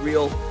highlight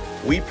reel?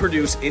 We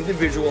produce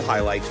individual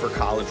highlights for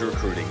college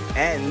recruiting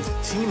and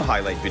team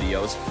highlight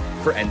videos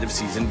for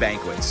end-of-season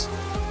banquets.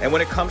 And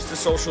when it comes to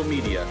social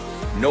media,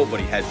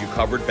 nobody has you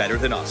covered better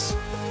than us.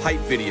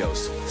 Hype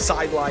videos,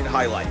 sideline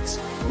highlights.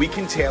 We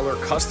can tailor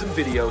custom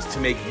videos to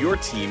make your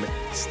team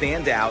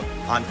stand out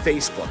on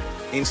Facebook,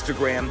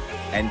 Instagram,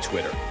 and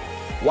Twitter.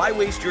 Why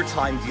waste your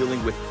time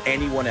dealing with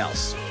anyone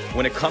else?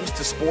 When it comes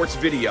to sports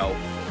video,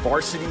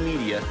 Varsity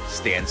Media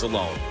stands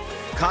alone.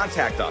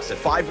 Contact us at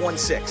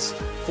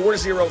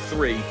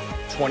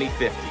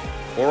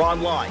 516-403-2050 or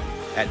online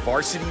at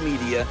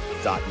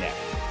varsitymedia.net.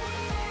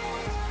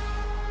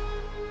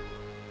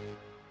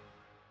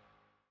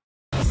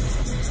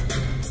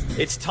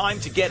 It's time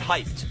to get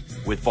hyped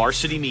with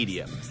Varsity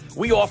Media.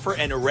 We offer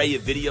an array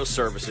of video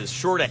services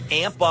sure to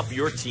amp up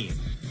your team.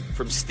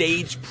 From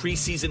staged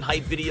preseason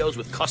hype videos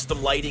with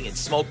custom lighting and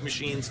smoke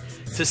machines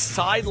to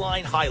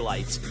sideline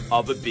highlights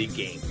of a big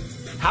game.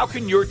 How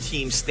can your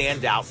team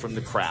stand out from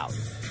the crowd?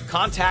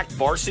 Contact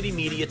Varsity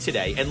Media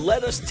today and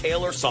let us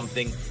tailor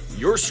something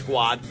your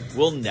squad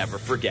will never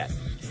forget.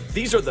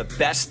 These are the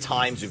best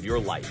times of your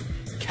life.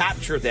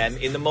 Capture them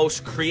in the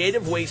most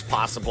creative ways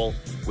possible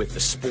with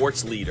the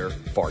sports leader,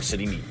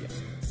 Varsity Media.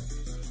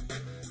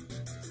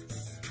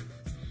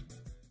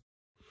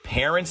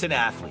 Parents and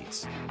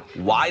athletes,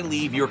 why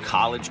leave your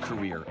college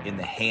career in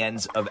the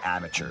hands of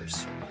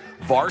amateurs?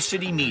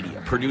 Varsity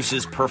Media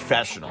produces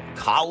professional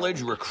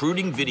college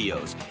recruiting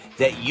videos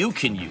that you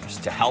can use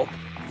to help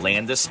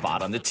land a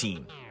spot on the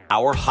team.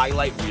 Our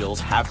highlight reels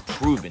have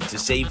proven to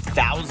save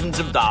thousands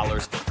of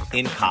dollars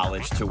in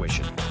college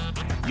tuition.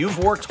 You've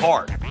worked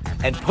hard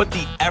and put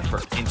the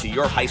effort into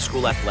your high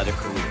school athletic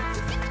career.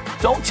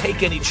 Don't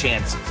take any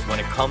chances when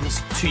it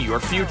comes to your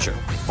future.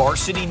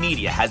 Varsity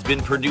Media has been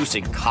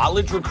producing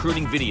college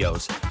recruiting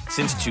videos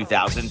since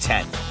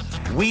 2010.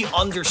 We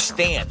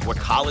understand what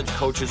college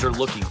coaches are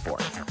looking for,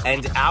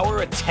 and our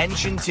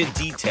attention to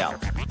detail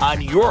on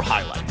your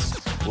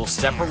highlights will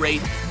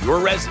separate your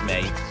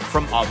resume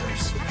from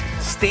others.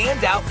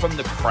 Stand out from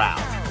the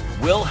crowd.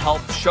 We'll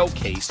help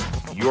showcase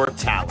your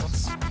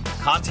talents.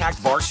 Contact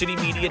Varsity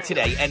Media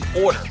today and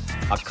order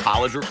a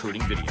college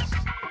recruiting video.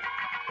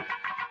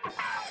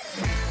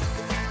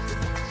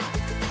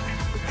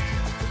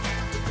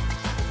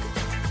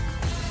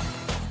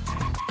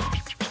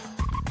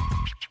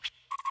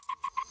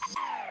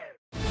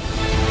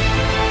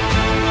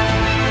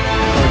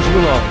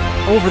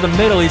 Over the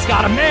middle, he's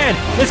got a man.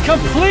 It's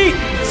complete.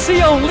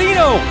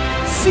 Ciolino.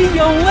 See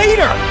you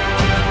later.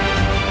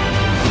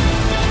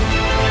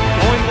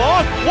 Going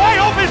long, wide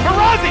open.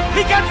 Perazzi,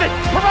 he gets it.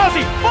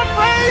 Perazzi, foot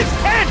raise,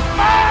 10,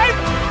 5,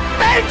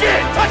 bank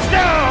it,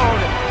 touchdown.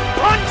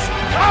 Punch,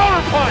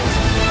 counter punch.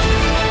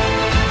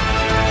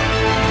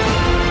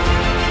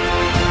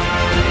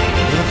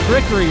 The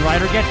trickery,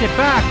 Ryder gets it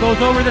back, goes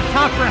over the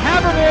top for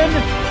Haberman.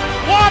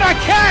 What a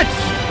catch!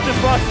 This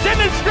Ross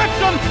Simmons strips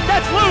him,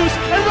 that's loose,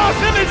 and Ross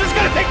Simmons is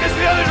going to take this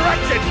the other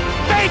direction.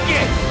 Bank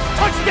it!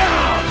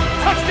 Touchdown!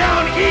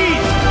 Touchdown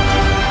East!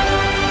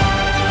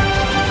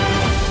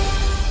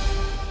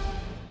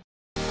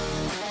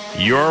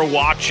 You're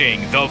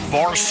watching the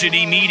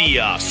Varsity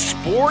Media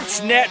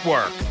Sports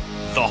Network,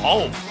 the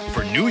home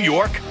for New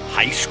York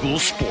high school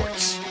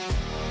sports.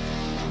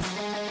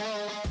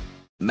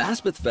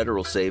 Maspeth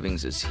Federal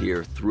Savings is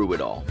here through it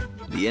all.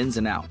 The ins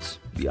and outs,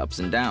 the ups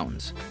and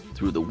downs.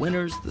 Through the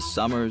winters, the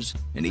summers,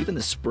 and even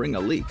the spring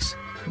of leaks,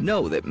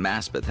 know that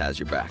Maspeth has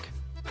your back.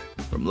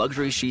 From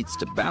luxury sheets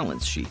to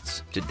balance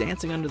sheets to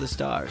dancing under the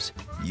stars,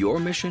 your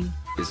mission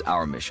is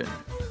our mission.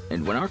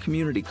 And when our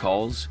community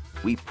calls,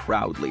 we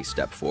proudly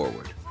step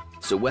forward.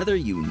 So whether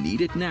you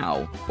need it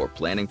now or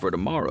planning for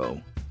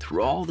tomorrow,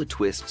 through all the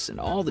twists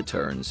and all the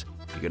turns,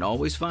 you can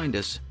always find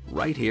us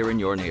right here in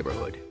your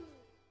neighborhood.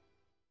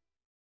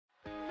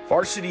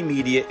 Varsity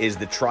Media is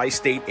the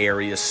tri-state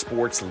area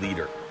sports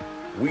leader.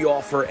 We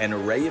offer an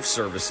array of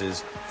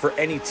services for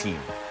any team,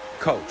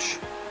 coach,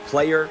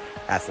 player,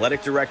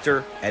 athletic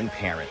director, and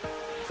parent.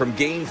 From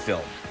game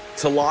film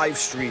to live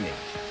streaming,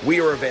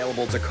 we are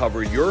available to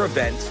cover your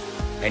event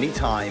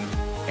anytime,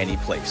 any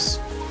place.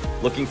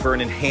 Looking for an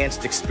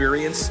enhanced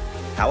experience?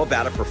 How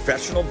about a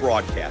professional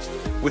broadcast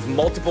with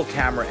multiple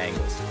camera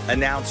angles,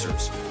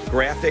 announcers,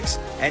 graphics,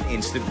 and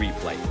instant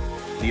replay?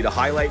 Need a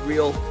highlight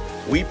reel?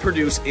 We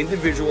produce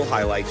individual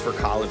highlights for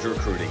college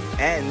recruiting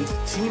and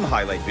team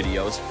highlight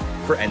videos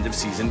for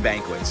end-of-season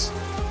banquets.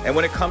 And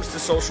when it comes to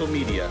social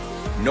media,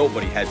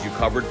 nobody has you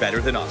covered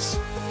better than us.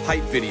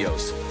 Hype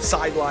videos,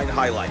 sideline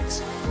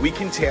highlights. We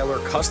can tailor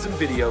custom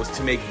videos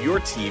to make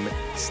your team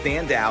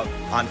stand out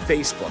on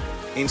Facebook,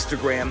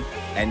 Instagram,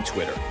 and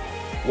Twitter.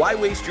 Why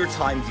waste your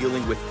time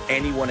dealing with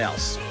anyone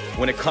else?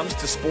 When it comes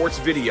to sports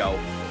video,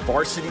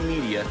 Varsity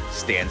Media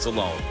stands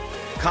alone.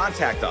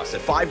 Contact us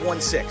at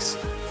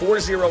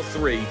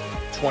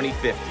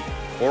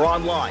 516-403-2050 or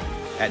online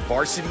at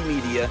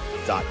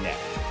varsitymedia.net.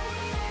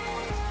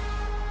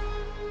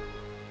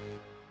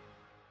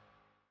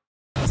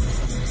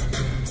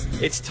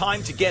 It's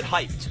time to get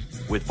hyped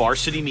with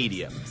Varsity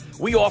Media.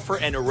 We offer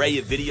an array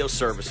of video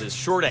services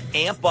sure to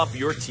amp up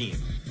your team.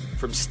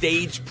 From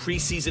staged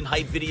preseason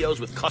hype videos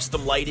with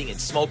custom lighting and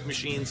smoke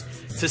machines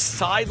to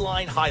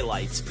sideline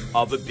highlights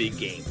of a big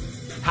game.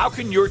 How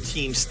can your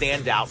team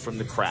stand out from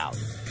the crowd?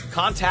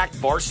 Contact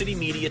Varsity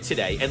Media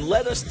today and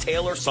let us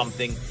tailor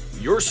something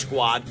your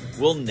squad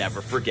will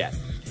never forget.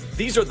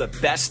 These are the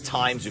best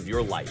times of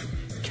your life.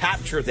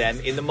 Capture them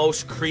in the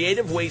most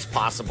creative ways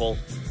possible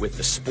with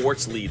the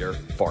sports leader,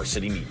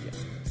 Varsity Media.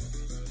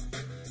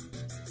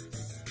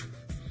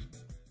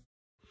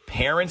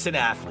 Parents and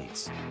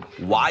athletes,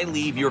 why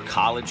leave your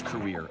college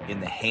career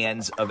in the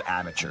hands of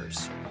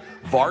amateurs?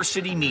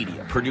 Varsity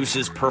Media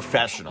produces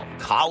professional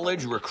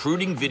college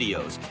recruiting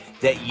videos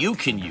that you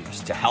can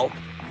use to help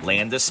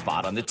land a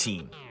spot on the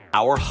team.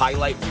 Our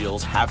highlight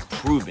reels have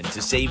proven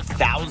to save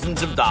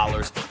thousands of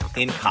dollars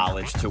in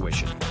college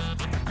tuition.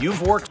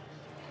 You've worked.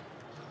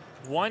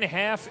 One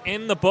half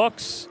in the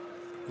books.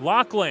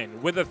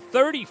 Loughlin with a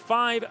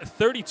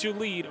 35-32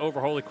 lead over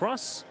Holy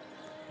Cross.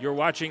 You're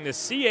watching the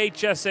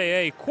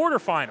CHSAA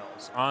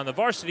quarterfinals on the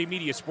Varsity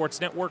Media Sports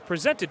Network,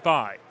 presented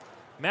by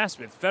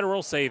Maspeth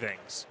Federal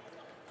Savings.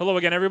 Hello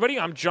again, everybody.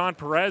 I'm John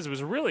Perez. It was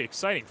a really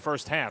exciting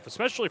first half,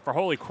 especially for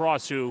Holy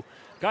Cross, who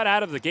got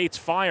out of the gates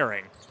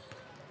firing,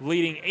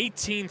 leading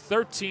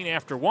 18-13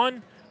 after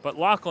one, but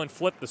Loughlin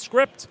flipped the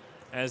script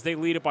as they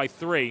lead it by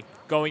 3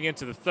 going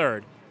into the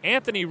third.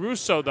 Anthony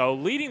Russo, though,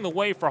 leading the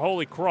way for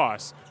Holy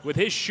Cross with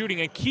his shooting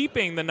and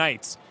keeping the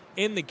Knights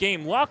in the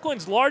game.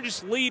 Loughlin's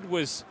largest lead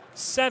was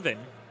 7,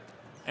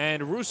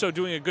 and Russo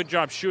doing a good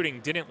job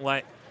shooting didn't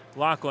let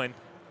Loughlin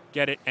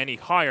get it any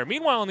higher.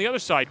 Meanwhile, on the other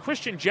side,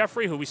 Christian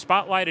Jeffrey, who we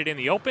spotlighted in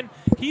the open,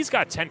 he's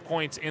got 10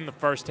 points in the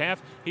first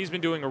half. He's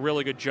been doing a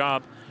really good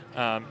job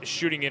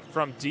shooting it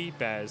from deep.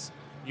 As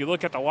you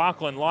look at the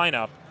Loughlin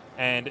lineup,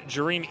 and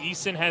Jareen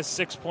Eason has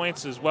 6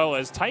 points, as well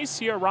as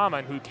Taisir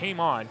Rahman, who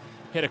came on,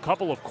 hit a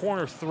couple of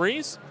corner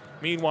threes.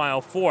 Meanwhile,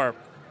 for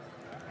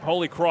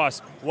Holy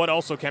Cross, what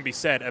also can be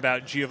said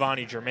about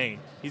Giovanni Germain?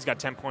 He's got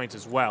 10 points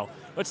as well.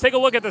 Let's take a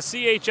look at the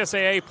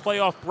CHSAA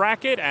playoff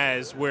bracket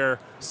as we're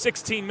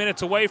 16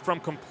 minutes away from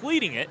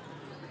completing it.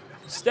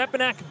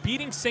 Stepanak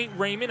beating St.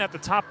 Raymond at the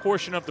top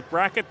portion of the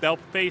bracket. They'll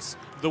face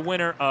the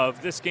winner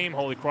of this game,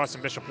 Holy Cross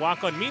and Bishop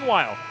Loughlin.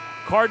 Meanwhile,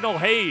 Cardinal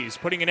Hayes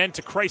putting an end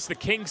to Christ the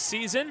King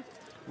season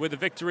with a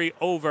victory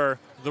over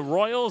the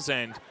Royals,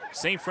 and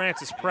St.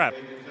 Francis Prep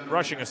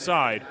brushing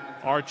aside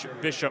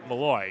Archbishop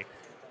Malloy.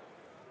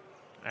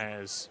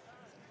 As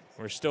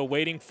we're still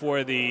waiting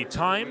for the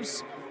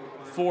times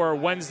for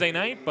Wednesday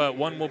night, but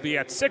one will be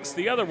at 6,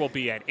 the other will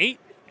be at 8,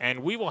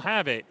 and we will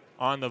have it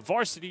on the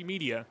Varsity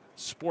Media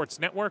Sports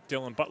Network.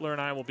 Dylan Butler and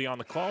I will be on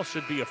the call.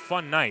 Should be a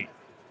fun night,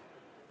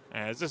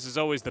 as this is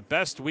always the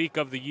best week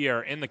of the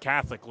year in the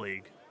Catholic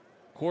League.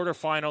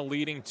 Quarterfinal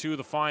leading to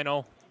the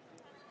final.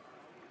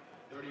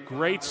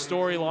 Great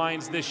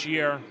storylines this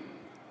year,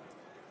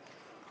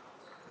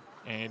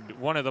 and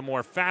one of the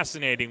more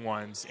fascinating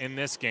ones in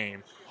this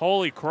game,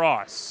 Holy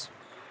Cross,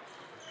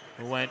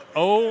 who went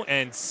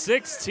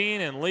 0-16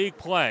 in league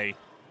play,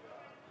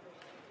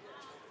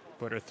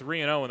 but are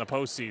 3-0 in the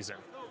postseason.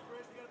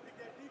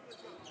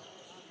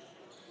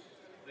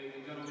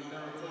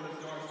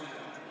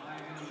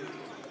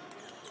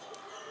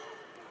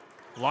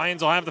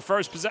 Lions will have the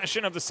first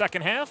possession of the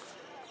second half.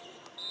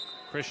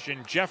 Christian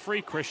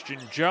Jeffrey, Christian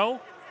Joe,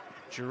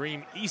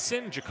 Jareen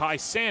Eason, Jakai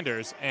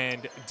Sanders,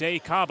 and Day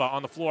Kaba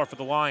on the floor for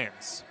the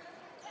Lions.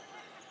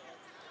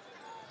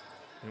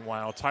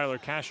 Meanwhile, Tyler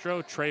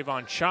Castro,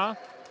 Trayvon Cha,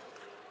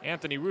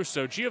 Anthony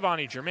Russo,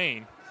 Giovanni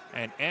Germain,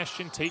 and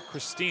Ashton Tate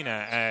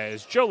Christina,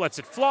 as Joe lets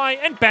it fly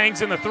and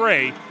bangs in the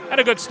 3. And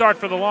a good start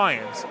for the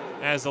Lions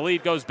as the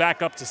lead goes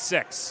back up to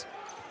 6.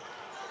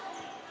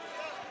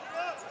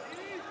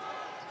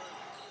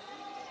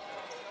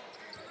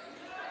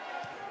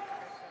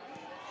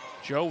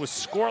 Joe was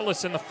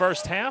scoreless in the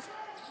first half.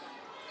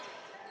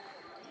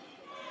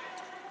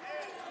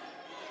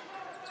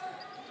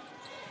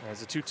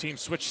 As the two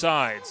teams switch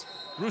sides.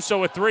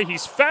 Russo at 3.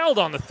 He's fouled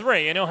on the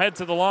 3, and he'll head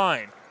to the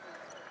line.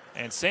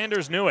 And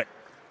Sanders knew it.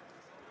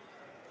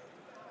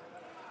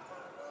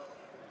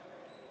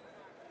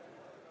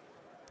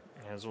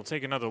 As we'll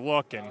take another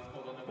look, and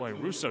boy,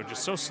 Russo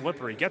just so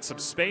slippery. Gets some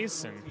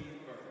space and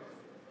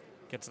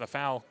gets the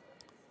foul,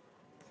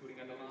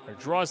 or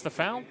draws the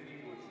foul,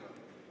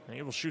 and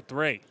he will shoot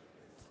 3.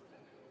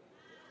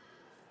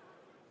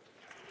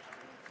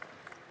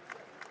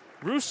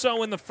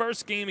 Russo in the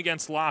first game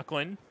against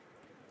Loughlin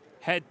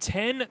had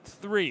 10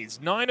 threes.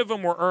 9 of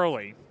them were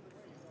early.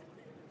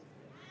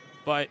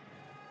 But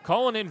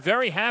Cullinan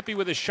very happy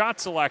with his shot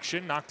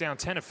selection, knocked down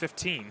 10 of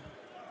 15.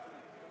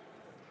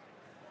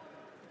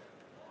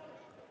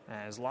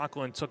 As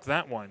Loughlin took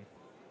that one.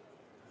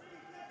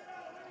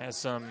 Has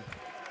some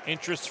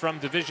interest from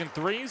Division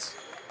IIIs.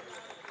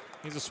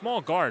 He's a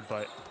small guard,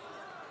 but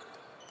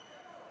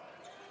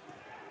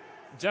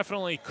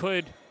definitely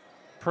could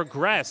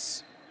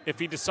progress if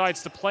he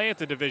decides to play at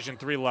the Division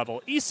III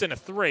level. Eason a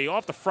 3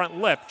 off the front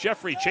lip.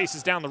 Jeffrey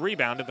chases down the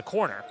rebound in the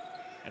corner.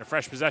 And a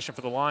fresh possession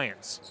for the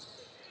Lions.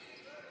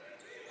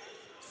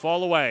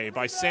 Fall away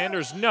by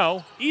Sanders.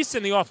 No.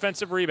 Eason the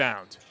offensive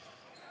rebound.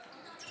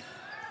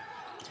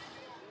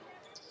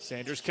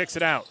 Sanders kicks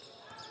it out.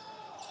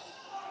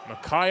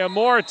 Micaiah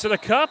Moore to the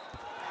cup.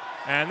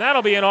 And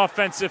that'll be an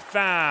offensive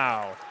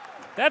foul.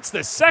 That's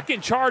the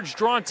second charge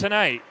drawn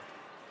tonight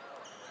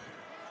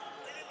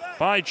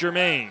by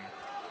Germain.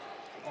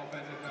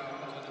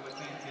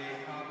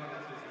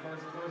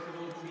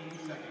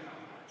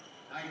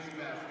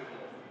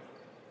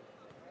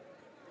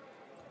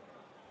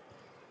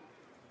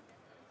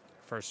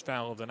 First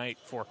foul of the night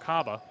for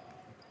Kaba.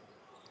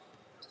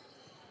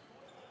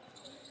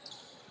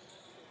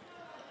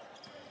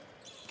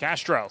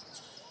 Castro.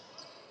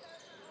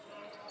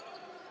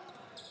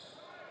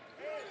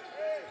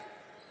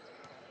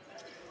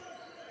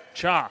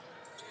 Cha.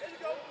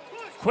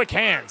 Quick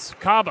hands.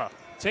 Kaba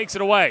takes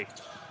it away.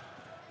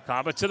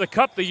 Kaba to the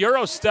cup, the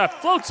Euro step,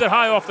 floats it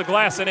high off the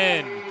glass and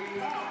in.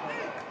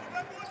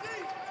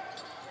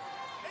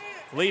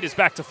 Lead is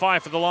back to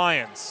 5 for the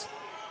Lions.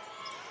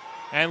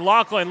 And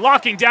Loughlin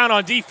locking down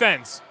on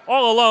defense.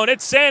 All alone,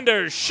 it's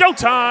Sanders.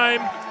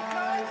 Showtime!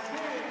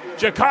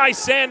 Ja'Kai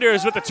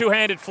Sanders with the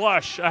two-handed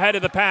flush ahead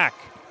of the pack.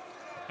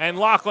 And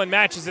Loughlin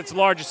matches its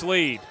largest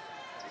lead.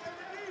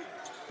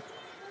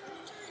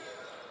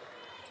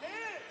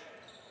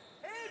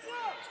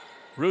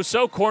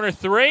 Russo, corner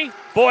 3.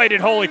 Boy,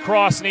 did Holy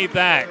Cross need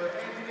that.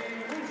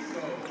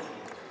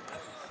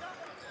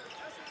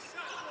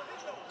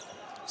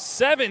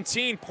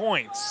 $17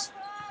 points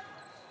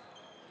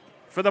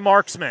for the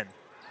marksman.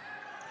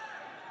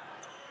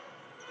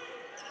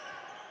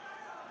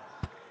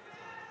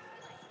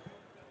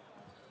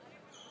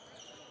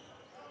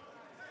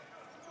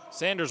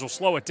 Sanders will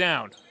slow it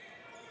down.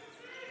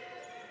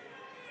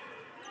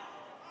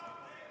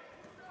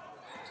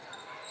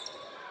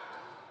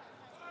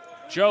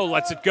 Joe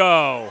lets it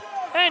go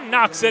and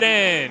knocks it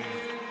in.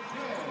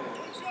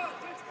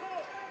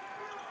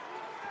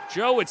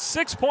 Joe with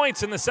 6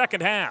 points in the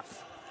second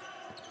half.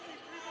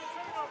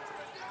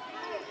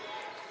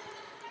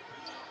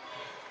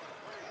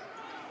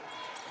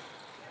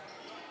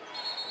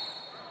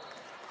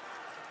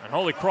 And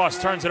Holy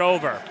Cross turns it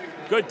over.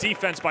 Good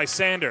defense by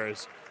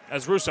Sanders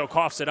as Russo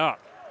coughs it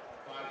up.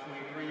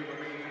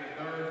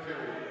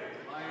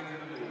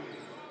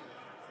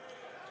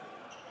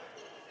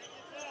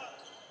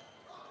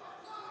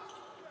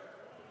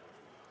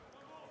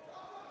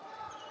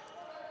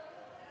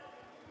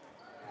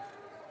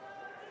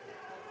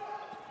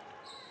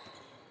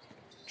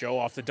 Joe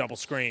off the double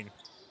screen.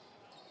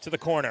 To the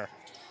corner.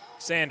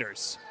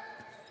 Sanders.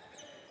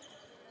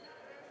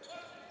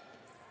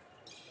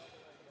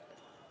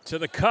 To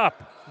the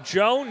cup.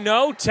 Joe,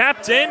 no,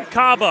 tapped in.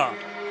 Kaba.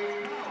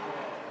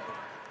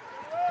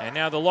 And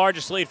now the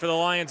largest lead for the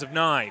Lions of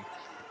 9.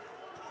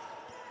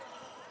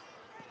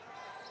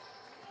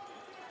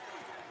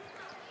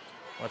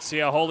 Let's see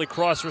how Holy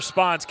Cross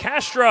responds.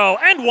 Castro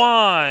and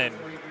 1.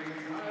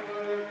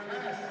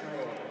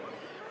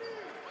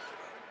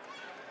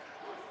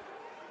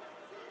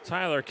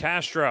 Tyler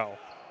Castro.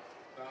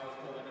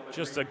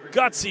 Just a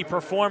gutsy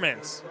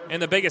performance in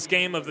the biggest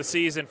game of the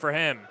season for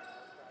him.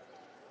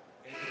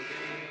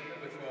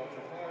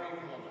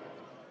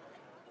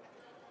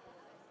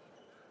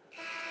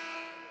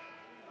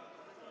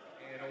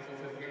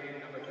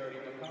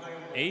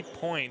 Eight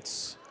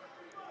points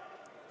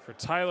for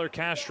Tyler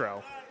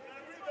Castro.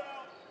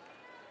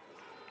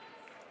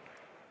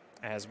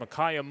 As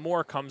Micaiah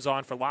Moore comes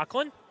on for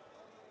Loughlin.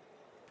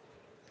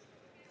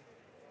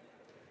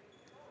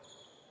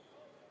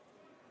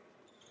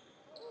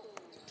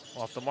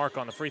 Off the mark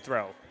on the free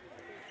throw.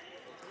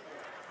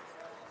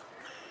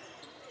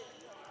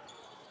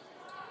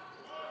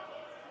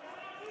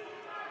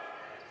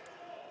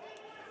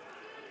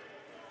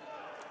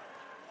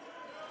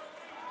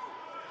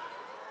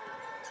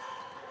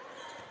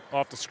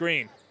 Off the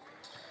screen.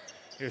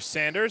 Here's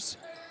Sanders.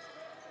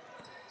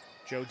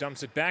 Joe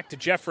dumps it back to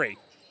Jeffrey.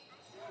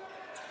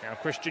 Now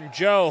Christian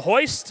Joe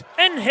hoist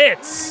and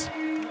hits.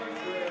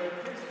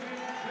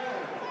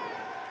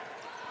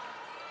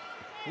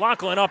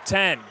 Loughlin up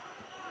 10.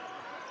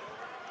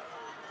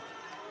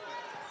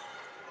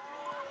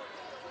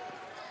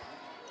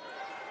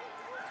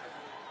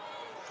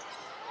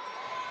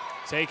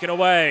 Taken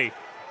away.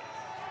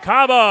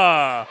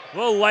 Kaba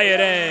will lay it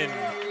in.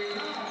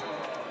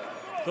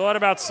 Thought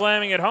about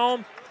slamming it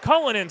home.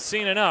 Cullinan's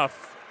seen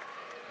enough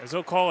as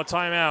he'll call a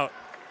timeout to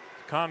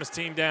calm his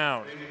team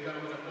down.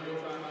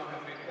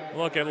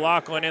 Look at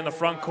Loughlin in the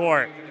front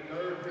court.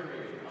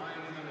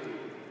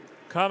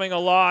 Coming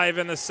alive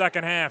in the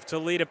second half to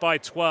lead it by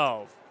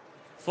 12.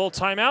 Full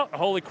timeout,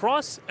 Holy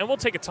Cross, and we'll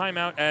take a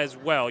timeout as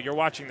well. You're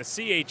watching the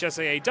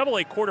CHSAA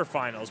AA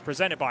quarterfinals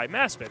presented by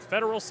Maspeth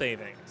Federal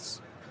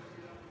Savings.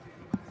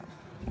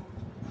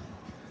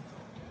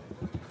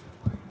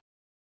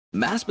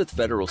 Maspeth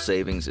Federal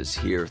Savings is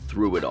here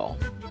through it all.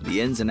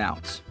 The ins and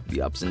outs,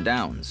 the ups and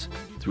downs.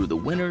 Through the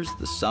winters,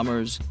 the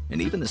summers,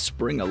 and even the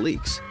spring of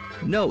leaks.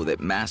 Know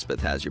that Maspeth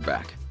has your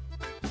back.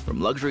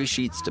 From luxury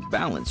sheets to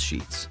balance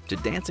sheets to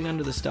dancing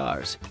under the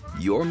stars,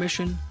 your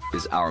mission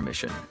is our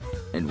mission.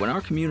 And when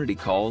our community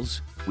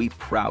calls, we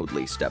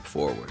proudly step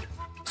forward.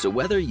 So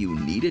whether you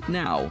need it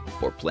now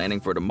or planning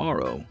for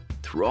tomorrow,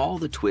 through all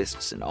the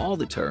twists and all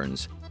the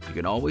turns, you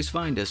can always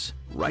find us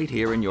right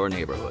here in your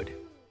neighborhood.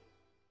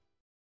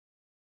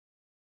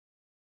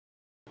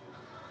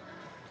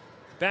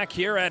 Back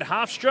here at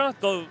Hofstra,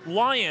 the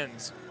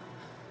Lions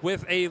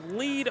with a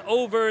lead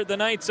over the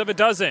Knights of a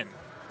dozen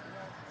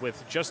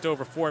with just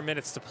over 4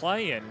 minutes to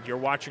play. And you're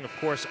watching, of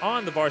course,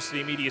 on the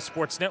Varsity Media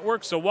Sports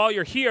Network. So while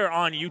you're here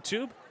on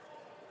YouTube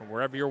or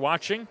wherever you're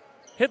watching,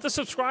 hit the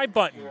subscribe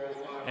button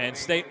and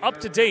stay up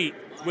to date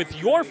with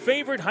your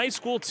favorite high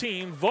school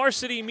team,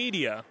 Varsity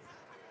Media,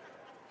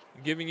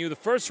 giving you the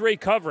first-rate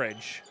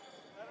coverage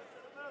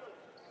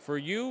for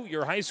you,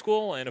 your high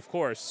school, and, of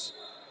course,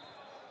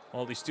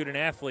 all these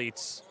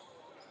student-athletes'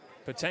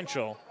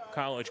 potential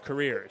college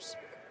careers.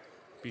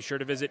 Be sure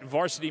to visit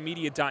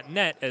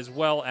varsitymedia.net as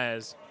well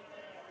as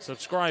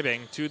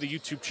subscribing to the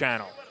YouTube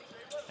channel.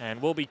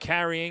 And we'll be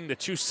carrying the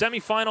 2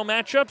 semifinal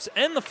matchups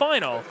and the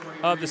final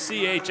of the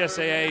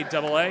CHSAA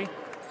AA.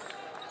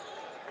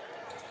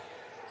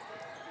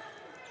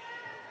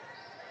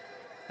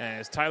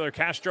 As Tyler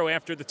Castro,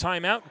 after the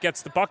timeout,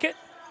 gets the bucket.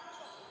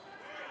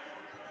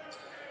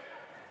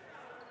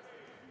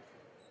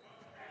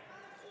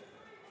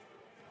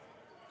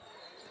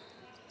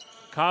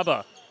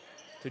 Kaba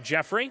to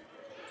Jeffrey.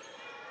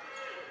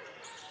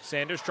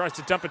 Sanders tries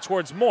to dump it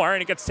towards Moore,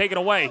 and it gets taken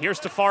away. Here's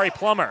Tafari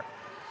Plummer.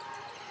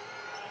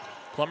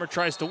 Plummer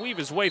tries to weave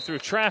his way through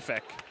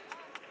traffic,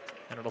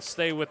 and it'll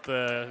stay with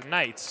the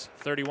Knights,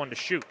 31 to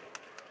shoot.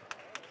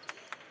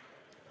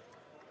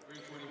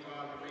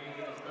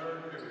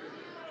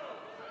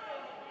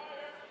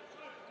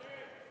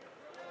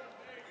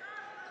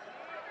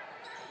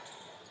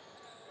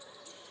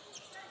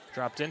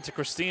 Dropped into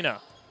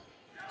Christina.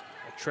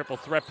 A triple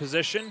threat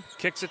position.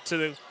 Kicks it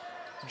to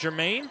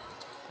Jermaine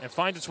and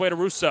finds its way to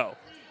Russo.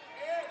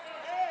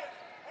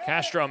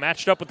 Castro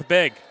matched up with the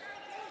big.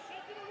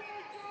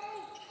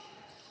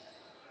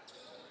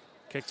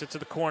 Kicks it to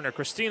the corner.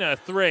 Christina, a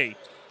 3.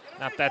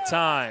 Not that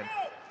time.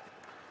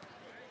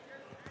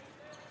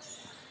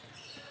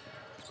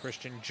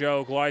 Christian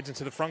Joe glides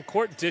into the front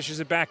court, dishes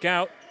it back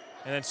out,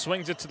 and then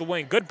swings it to the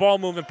wing. Good ball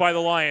movement by the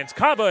Lions.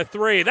 Kaba, a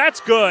 3.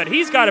 That's good.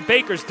 He's got a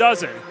baker's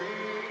dozen.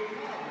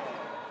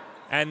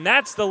 And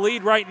that's the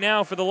lead right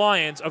now for the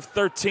Lions of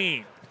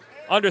 13.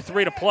 Under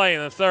 3 to play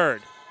in the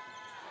third.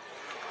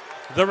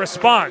 The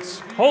response,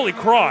 Holy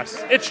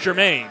Cross, it's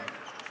Jermaine.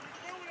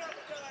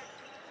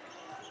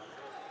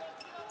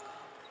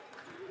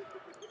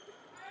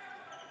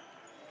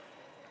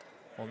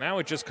 Well, now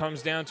it just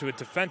comes down to a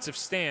defensive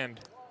stand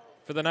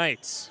for the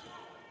Knights.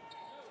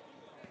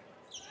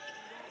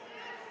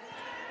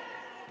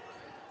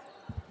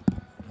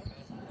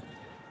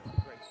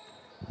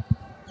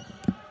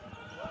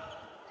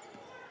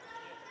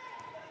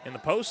 In the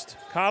post,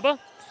 Kaba.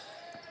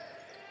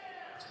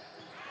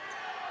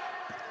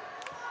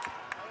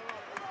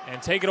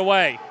 And take it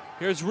away.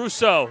 Here's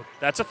Russo.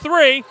 That's a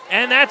 3,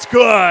 and that's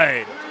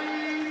good.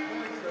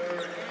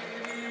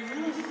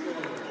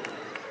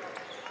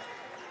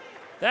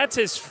 That's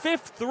his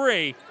 5th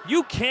 3.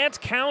 You can't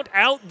count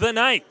out the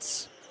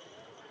Knights.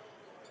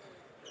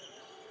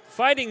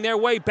 Fighting their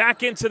way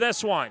back into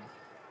this one.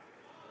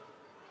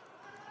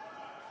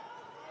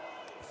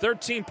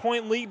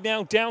 13-point lead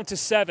now down to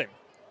 7.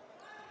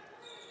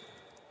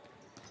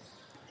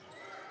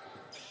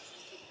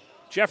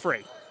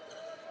 Jeffrey.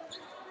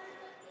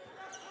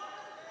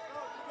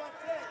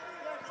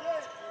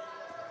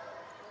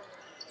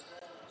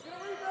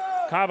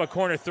 Kaba,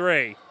 corner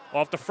 3.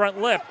 Off the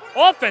front lip.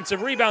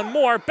 Offensive rebound,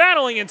 Moore.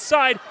 Battling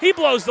inside. He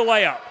blows the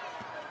layup.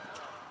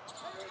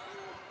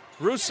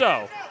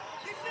 Russo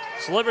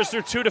slivers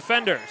through 2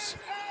 defenders.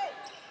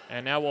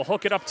 And now we'll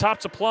hook it up top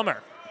to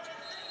Plummer.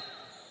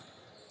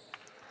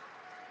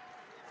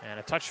 And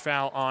a touch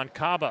foul on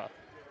Kaba.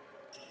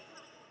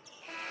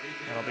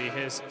 That'll be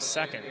his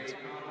 2nd.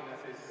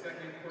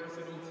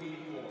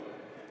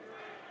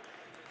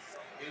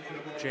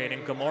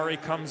 Jaden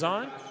Gamori comes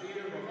on.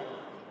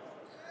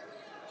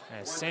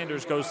 As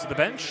Sanders goes to the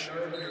bench.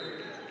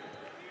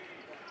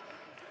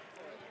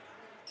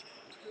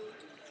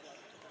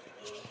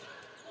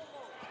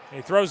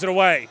 He throws it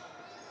away.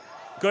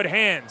 Good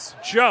hands.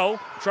 Joe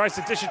tries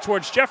to dish it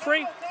towards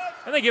Jeffrey,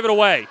 and they give it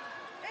away.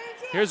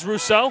 Here's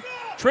Russo.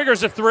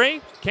 Triggers a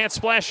 3. Can't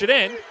splash it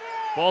in.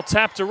 Ball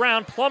tapped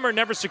around. Plummer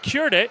never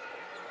secured it.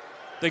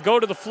 They go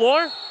to the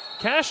floor.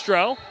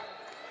 Castro.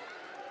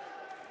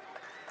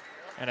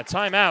 And a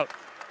timeout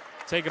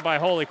taken by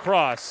Holy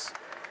Cross.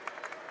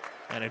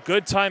 And a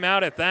good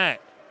timeout at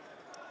that.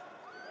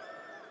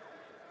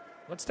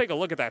 Let's take a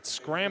look at that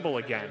scramble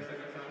again.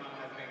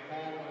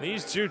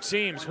 These 2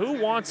 teams,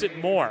 who wants it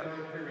more?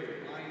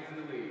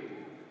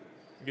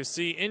 You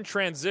see in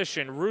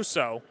transition,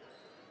 Russo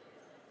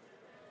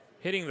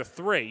hitting the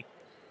 3.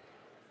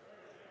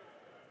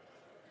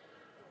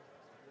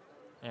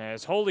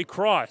 As Holy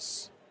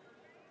Cross,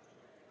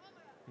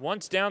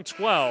 once down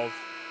 12,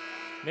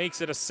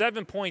 makes it a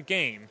 7-point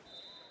game.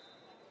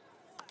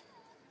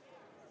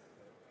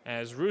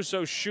 As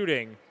Russo's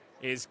shooting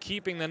is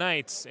keeping the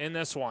Knights in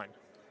this one.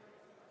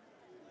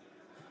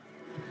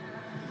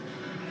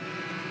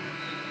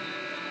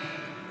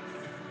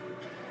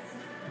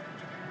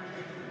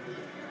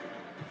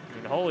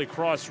 And Holy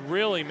Cross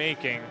really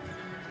making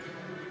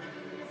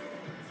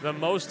the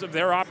most of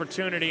their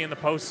opportunity in the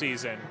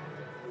postseason.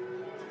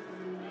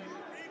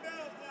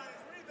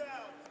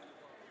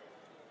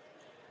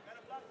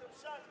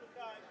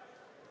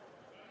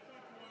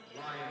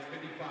 Lions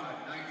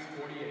 55, Knights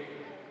 48.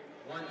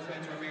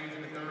 1:10 remains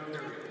in the third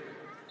period.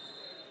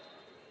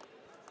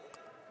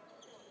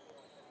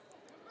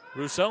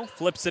 Russo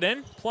flips it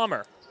in.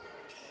 Plummer.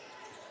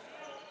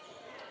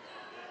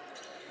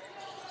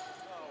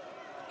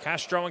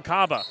 Castro and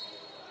Caba.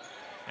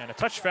 And a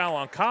touch foul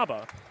on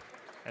Caba,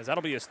 as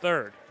that'll be his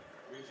third.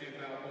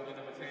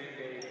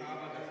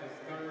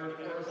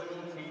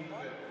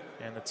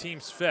 And the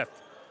team's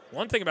fifth.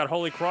 One thing about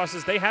Holy Cross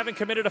is they haven't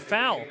committed a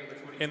foul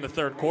in the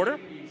third quarter.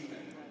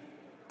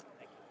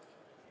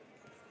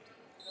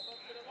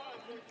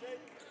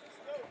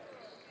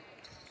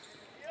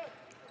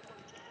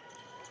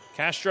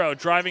 Castro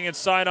driving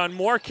inside on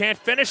Moore, can't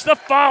finish the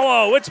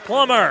follow. It's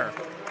Plummer.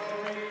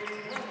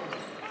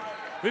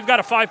 We've got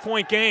a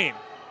 5-point game.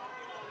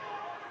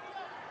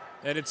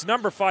 And it's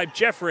number 5,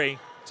 Jeffrey,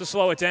 to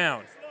slow it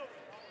down.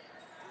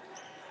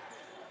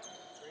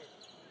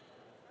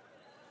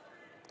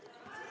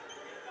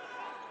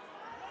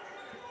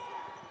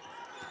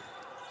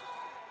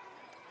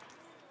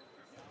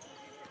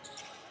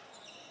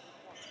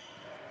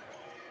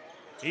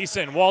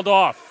 Eason walled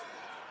off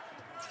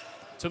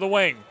to the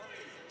wing.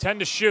 10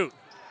 to shoot.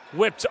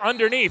 Whipped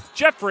underneath.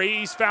 Jeffrey,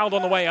 he's fouled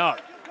on the way up.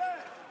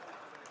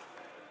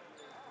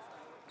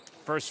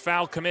 First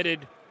foul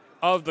committed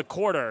of the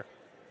quarter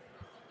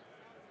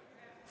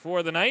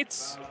for the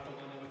Knights.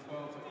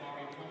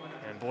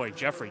 And boy,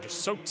 Jeffrey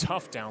just so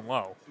tough down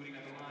low.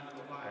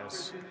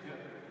 As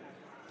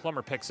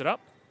Plummer picks it up.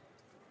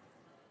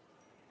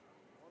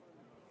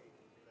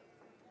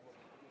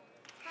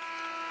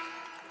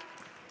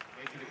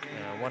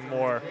 And one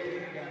more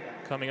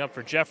coming up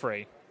for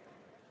Jeffrey.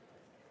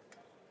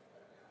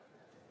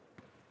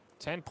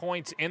 10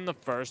 points in the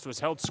first,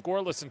 was held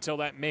scoreless until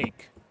that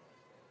make.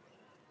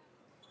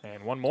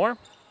 And one more.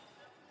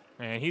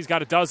 And he's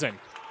got a dozen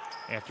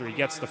after he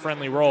gets the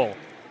friendly roll.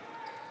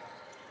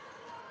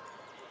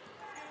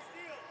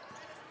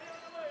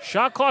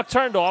 Shot clock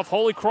turned off.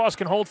 Holy Cross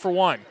can hold for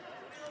one.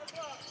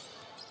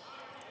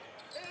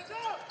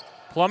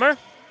 Plummer,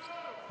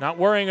 not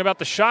worrying about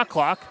the shot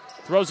clock.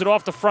 Throws it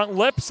off the front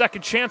lip.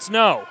 Second chance,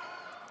 no.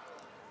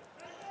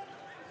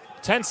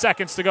 10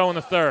 seconds to go in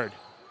the third.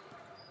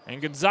 And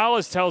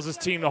Gonzalez tells his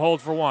team to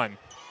hold for one.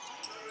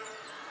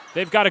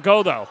 They've got to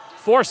go, though.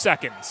 4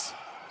 seconds.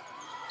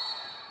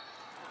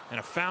 And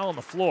a foul on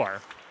the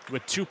floor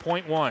with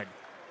 2.1.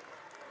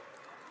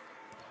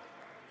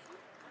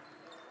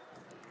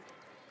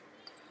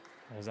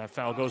 As that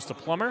foul goes to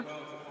Plummer.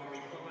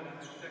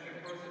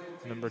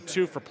 Number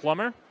 2 for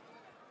Plummer.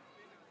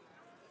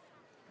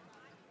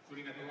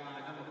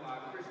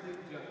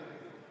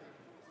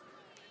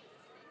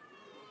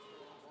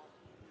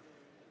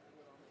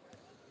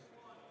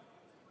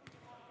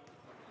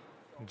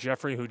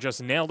 Jeffrey, who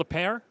just nailed a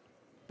pair,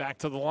 back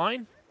to the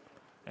line.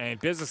 And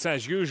business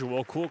as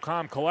usual, cool,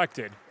 calm,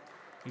 collected.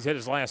 He's hit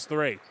his last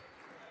 3.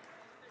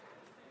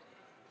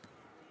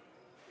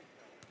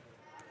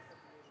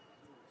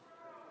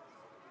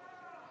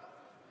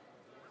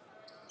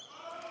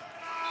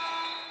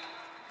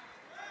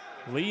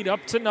 Lead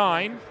up to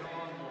 9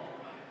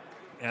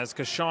 as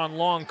Kashawn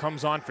Long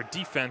comes on for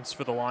defense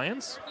for the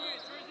Lions.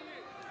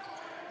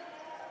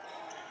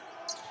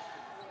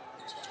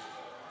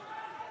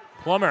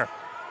 Plummer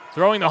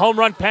throwing the home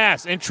run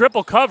pass in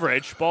triple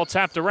coverage. Ball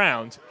tapped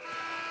around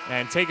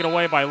and taken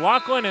away by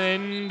Loughlin,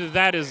 and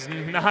that is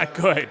not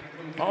good.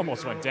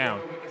 Almost went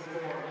down.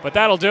 But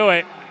that'll do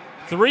it.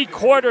 3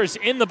 quarters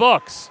in the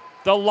books.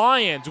 The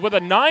Lions with a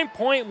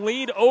 9-point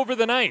lead over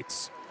the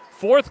Knights.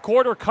 4th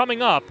quarter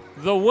coming up.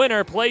 The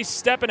winner plays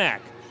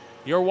Stepanak.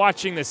 You're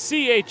watching the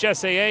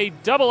CHSAA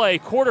AA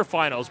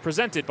quarterfinals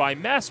presented by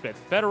Maspeth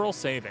Federal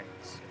Savings.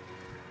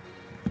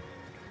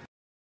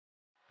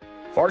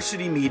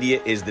 Varsity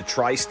Media is the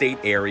tri-state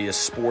area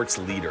sports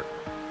leader.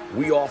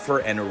 We offer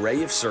an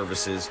array of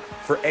services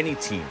for any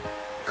team,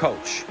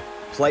 coach,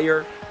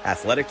 player,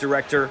 athletic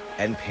director,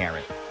 and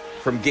parent.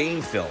 From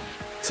game film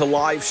to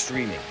live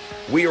streaming,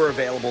 we are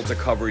available to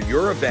cover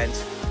your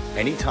event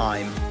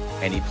anytime,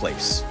 any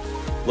place.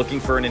 Looking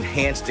for an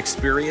enhanced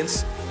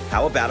experience?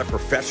 How about a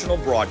professional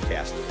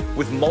broadcast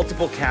with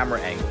multiple camera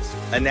angles,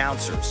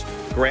 announcers,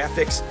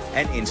 graphics,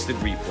 and instant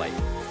replay?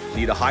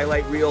 Need a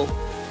highlight reel?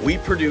 We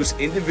produce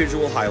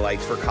individual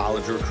highlights for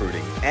college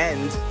recruiting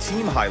and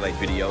team highlight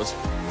videos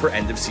for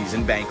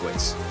end-of-season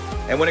banquets.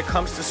 And when it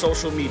comes to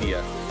social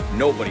media,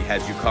 nobody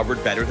has you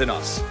covered better than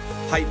us.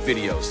 Hype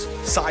videos,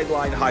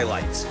 sideline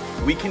highlights.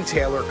 We can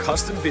tailor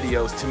custom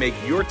videos to make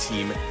your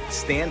team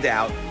stand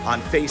out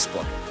on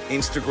Facebook,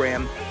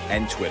 Instagram,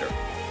 and Twitter.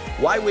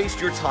 Why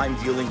waste your time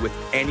dealing with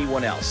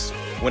anyone else?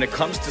 When it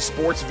comes to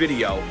sports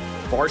video,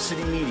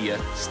 Varsity Media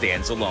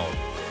stands alone.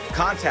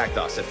 Contact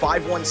us at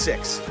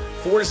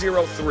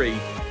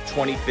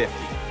 516-403-2050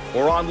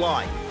 or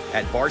online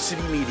at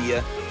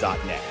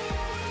varsitymedia.net.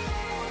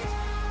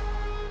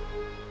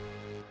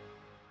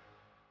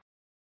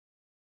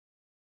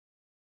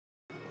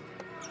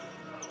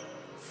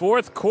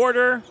 Fourth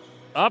quarter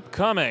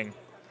upcoming.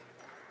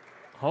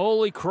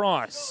 Holy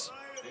Cross.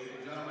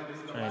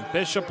 And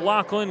Bishop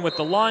Loughlin with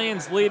the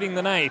Lions leading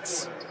the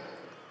Knights.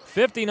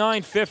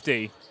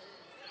 59-50.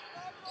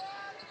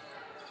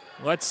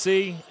 Let's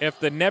see if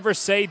the Never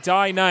Say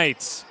Die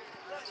Knights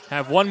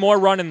have one more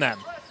run in them.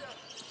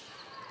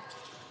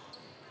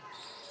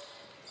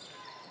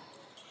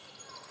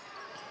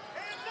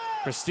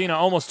 Christina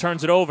almost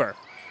turns it over.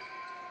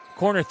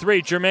 Corner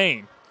 3,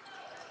 Jermaine.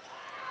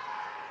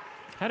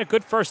 Had a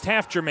good first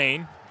half,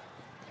 Jermaine.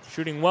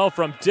 Shooting well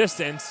from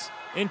distance.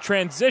 In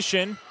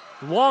transition.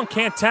 Long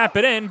can't tap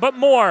it in, but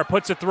Moore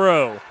puts it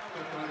through.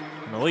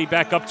 And the lead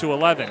back up to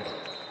 11.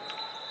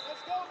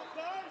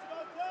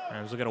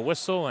 I was looking at a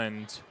whistle,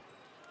 and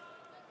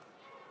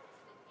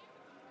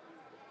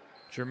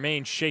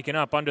Jermaine shaken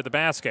up under the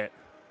basket.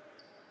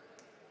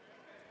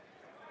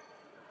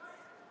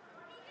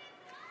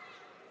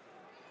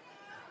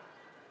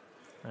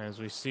 As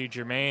we see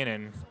Jermaine,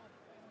 and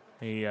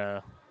he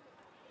looks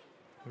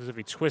as if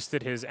he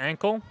twisted his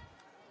ankle.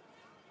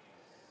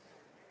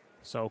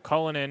 So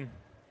Cullinan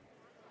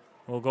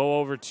will go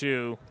over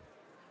to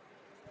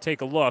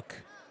take a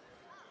look.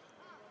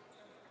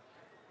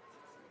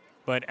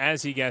 But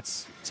as he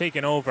gets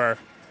taken over,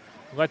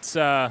 let's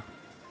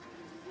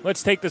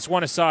take this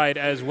one aside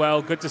as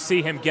well. Good to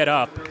see him get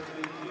up,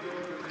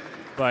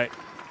 but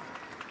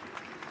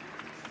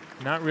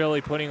not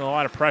really putting a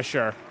lot of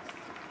pressure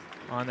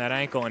on that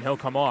ankle, and he'll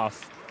come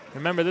off.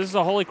 Remember, this is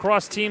a Holy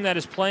Cross team that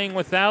is playing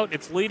without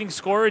its leading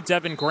scorer,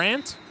 Devin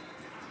Grant.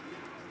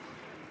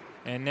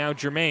 And now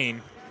Jermaine,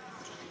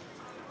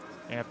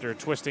 after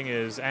twisting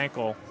his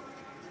ankle,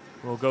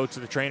 will go to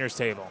the trainer's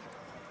table.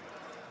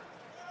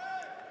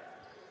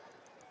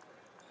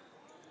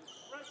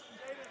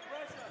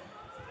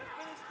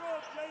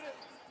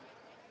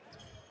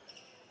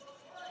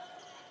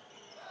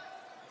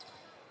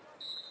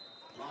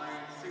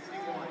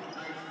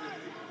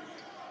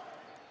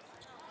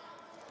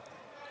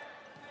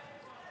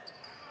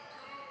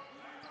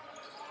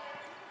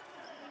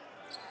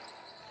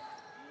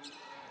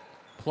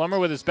 Plummer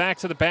with his back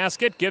to the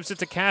basket, gives it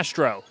to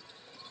Castro.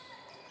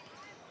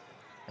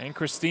 And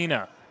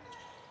Christina.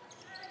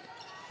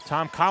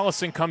 Tom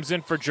Collison comes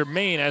in for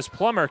Jermaine as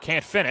Plummer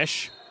can't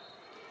finish.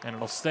 And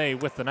it'll stay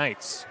with the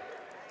Knights.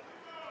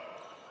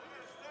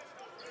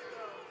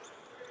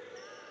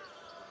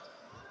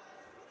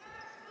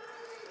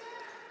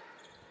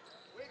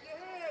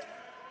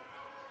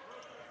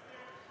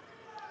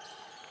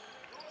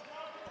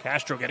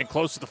 Castro getting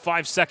close to the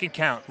 5-second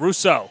count.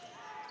 Russo.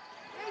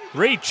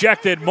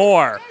 Rejected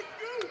Moore.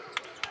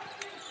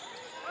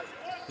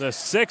 The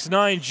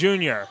 6'9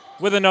 junior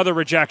with another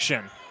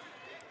rejection.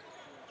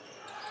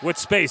 With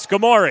space,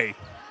 Gamori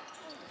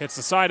hits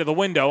the side of the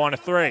window on a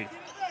 3.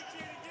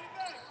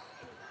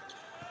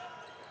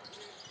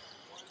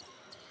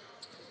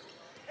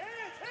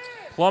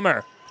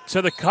 Plummer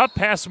to the cup,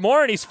 past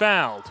Moore, and he's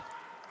fouled.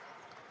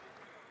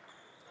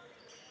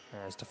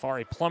 As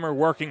Tafari Plummer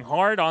working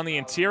hard on the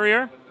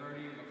interior.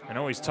 And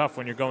always tough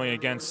when you're going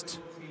against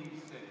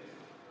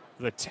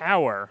the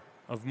tower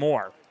of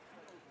Moore.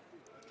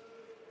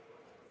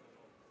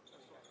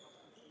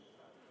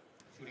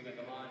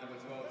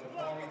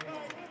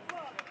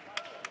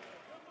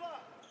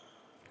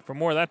 For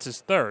Moore, that's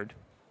his 3rd.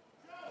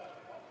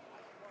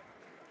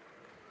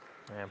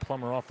 And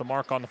Plummer off the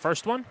mark on the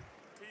first one.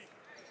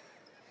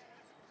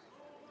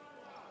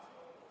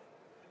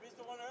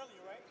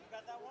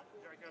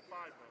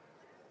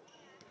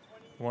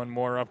 One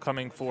more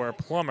upcoming for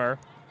Plummer.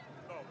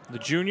 The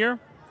junior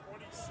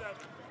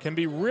can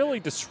be really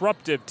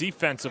disruptive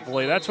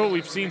defensively. That's what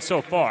we've seen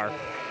so far.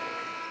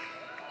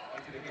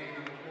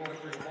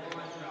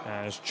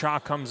 As Cha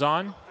comes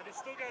on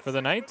for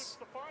the Knights.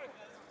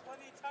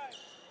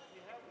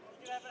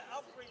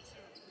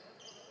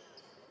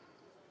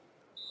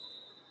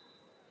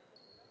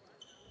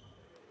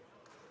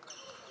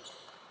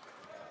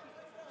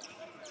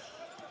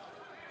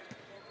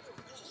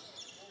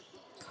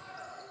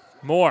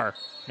 Moore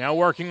now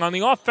working on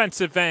the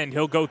offensive end.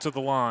 He'll go to the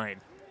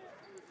line.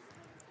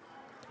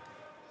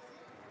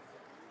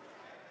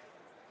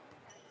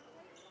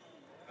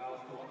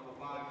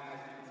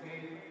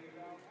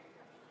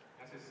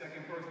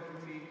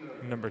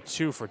 Number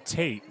 2 for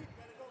Tate.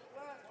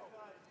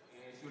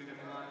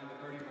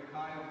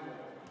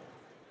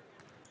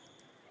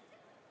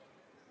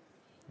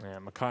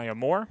 And Micaiah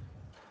Moore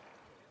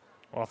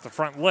off the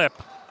front lip.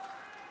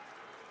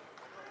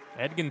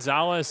 Ed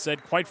Gonzalez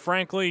said, quite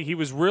frankly, he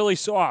was really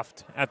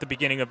soft at the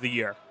beginning of the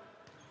year.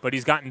 But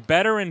he's gotten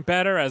better and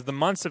better as the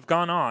months have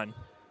gone on.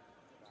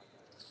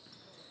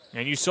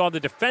 And you saw the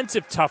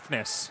defensive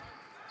toughness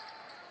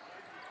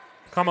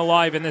come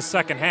alive in this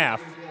second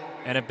half.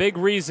 And a big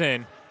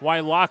reason why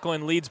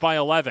Loughlin leads by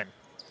 11.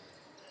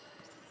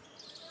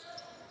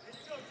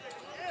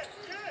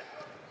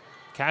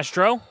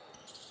 Castro.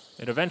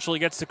 It eventually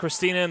gets to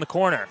Christina in the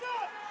corner.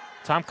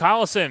 Tom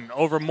Collison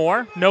over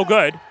Moore. No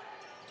good.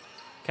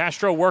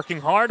 Castro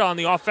working hard on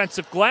the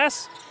offensive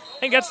glass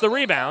and gets the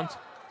rebound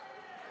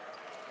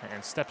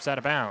and steps out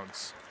of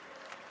bounds.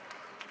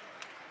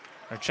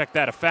 Or check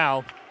that, a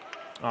foul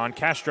on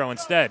Castro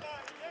instead.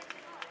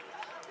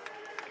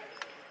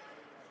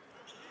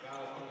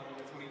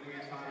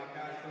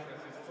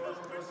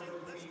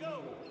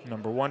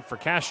 Number 1 for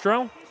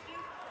Castro.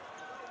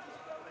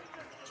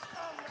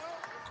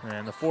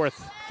 And the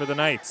 4th for the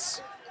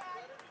Knights.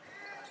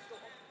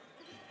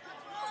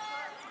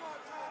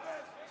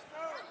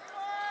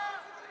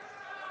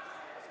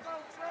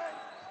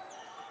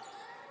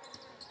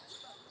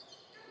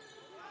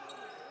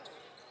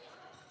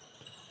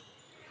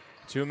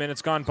 2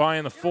 minutes gone by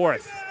in the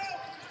fourth.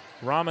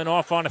 Rahman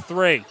off on a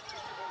three.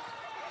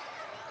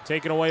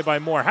 Taken away by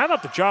Moore. How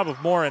about the job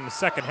of Moore in the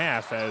second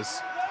half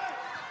as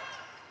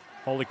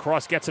Holy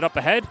Cross gets it up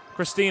ahead?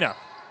 Christina.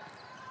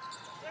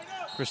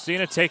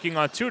 Christina taking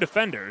on two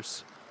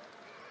defenders.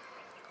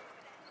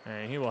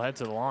 And he will head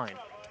to the line.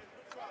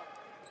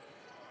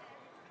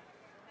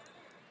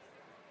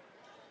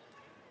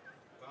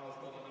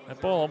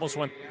 That ball almost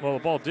went, well,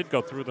 the ball did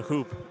go through the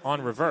hoop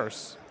on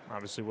reverse.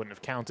 Obviously wouldn't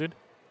have counted.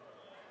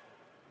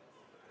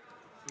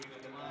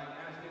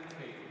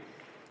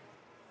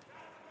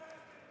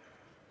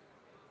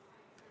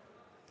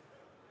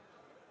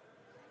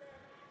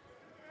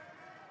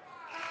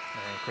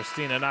 And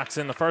Christina knocks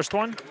in the first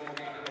one.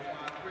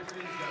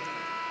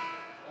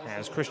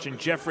 As Christian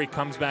Jeffrey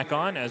comes back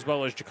on, as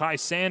well as Ja'Kai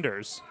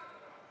Sanders.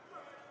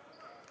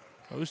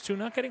 Those two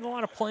not getting a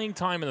lot of playing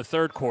time in the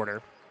third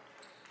quarter.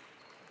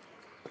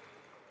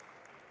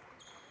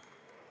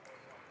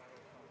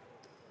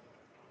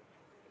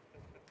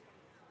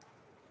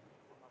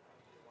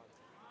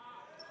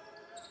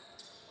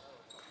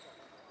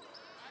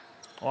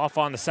 Off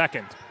on the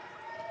second.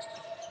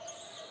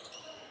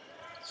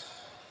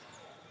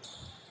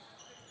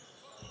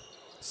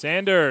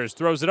 Sanders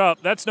throws it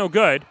up. That's no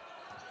good.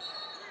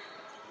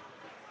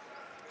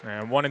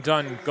 And one and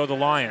done go the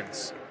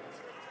Lions.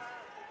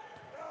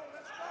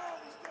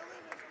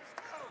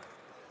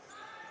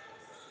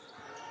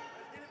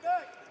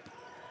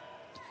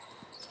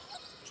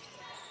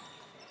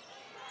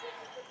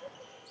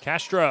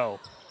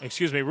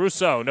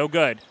 Russo, no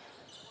good.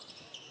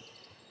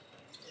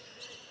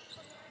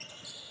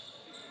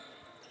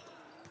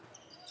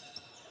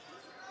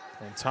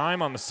 And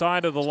time on the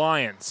side of the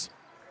Lions.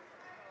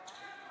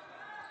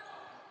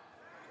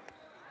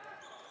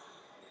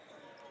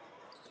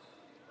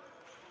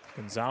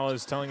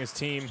 Gonzalez telling his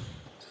team,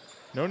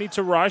 no need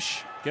to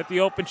rush. Get the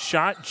open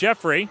shot.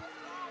 Jeffrey,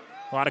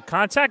 a lot of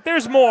contact.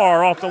 There's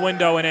Moore off the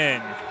window and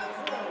in.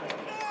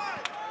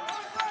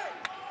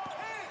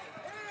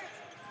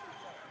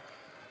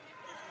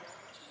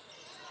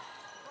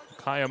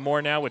 Kaya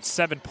Moore now with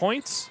 7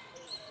 points.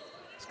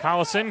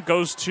 Collison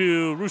goes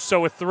to Russo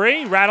with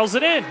three, rattles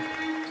it in.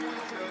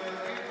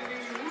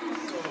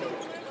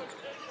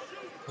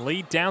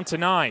 Lead down to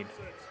 9.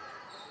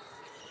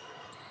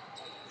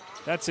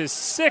 That's his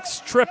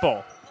 6th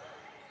triple.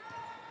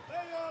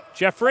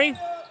 Jeffrey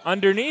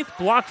underneath,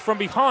 blocked from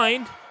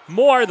behind.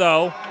 Moore,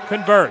 though,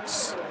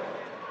 converts.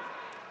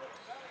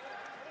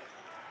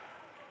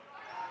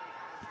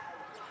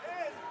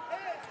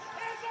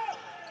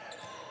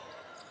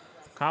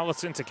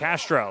 Collison to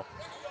Castro.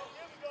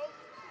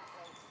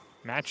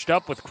 Matched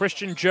up with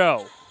Christian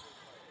Joe.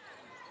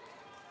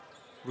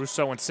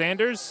 Russo and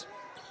Sanders.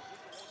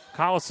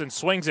 Collison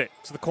swings it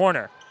to the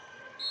corner.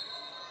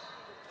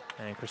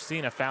 And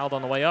Christina fouled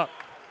on the way up.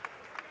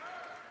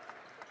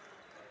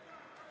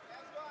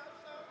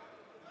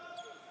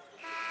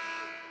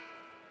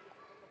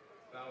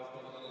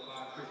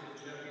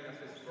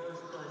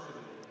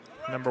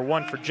 Number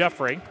 1 for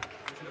Jeffrey.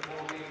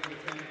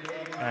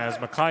 As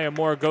Micaiah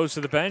Moore goes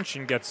to the bench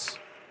and gets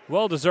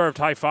well-deserved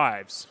high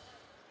fives.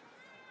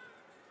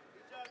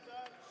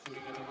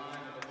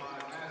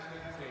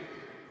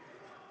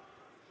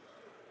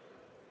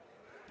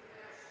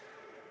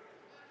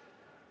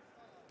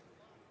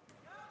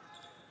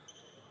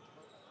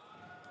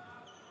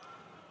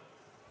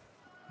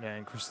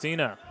 And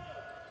Christina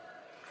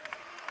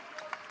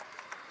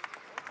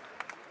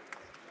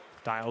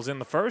dials in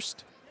the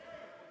first.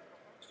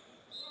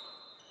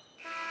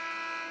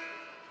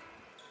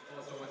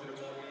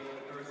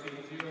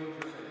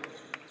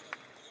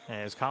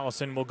 As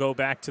Collison will go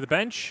back to the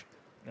bench.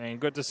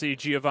 And good to see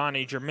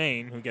Giovanni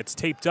Germain, who gets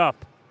taped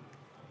up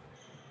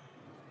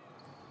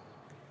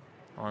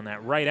on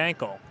that right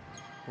ankle.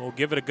 We'll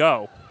give it a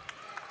go.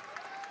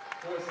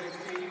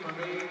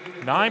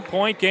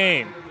 9-point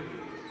game.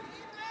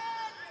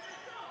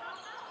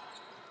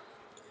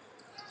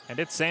 And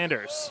it's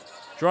Sanders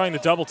drawing the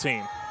double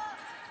team.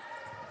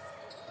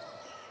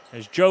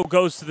 As Joe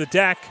goes to the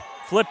deck,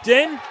 flipped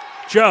in,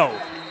 Joe.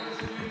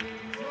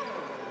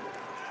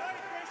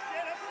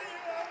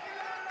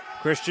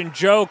 Christian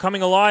Joe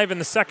coming alive in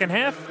the second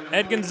half.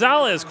 Ed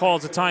Gonzalez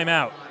calls a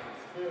timeout.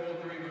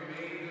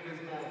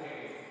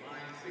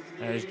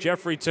 As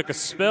Jeffrey took a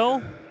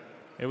spill,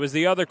 it was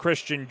the other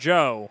Christian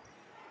Joe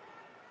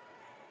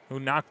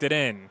who knocked it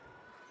in.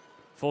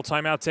 Full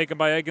timeout taken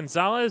by Ed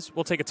Gonzalez.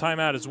 We'll take a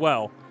timeout as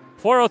well.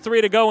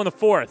 4:03 to go in the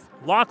fourth.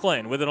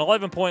 Loughlin with an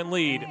 11-point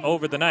lead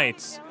over the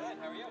Knights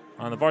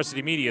on the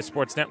Varsity Media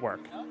Sports Network.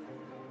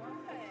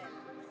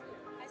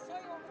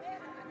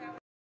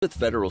 With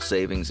Federal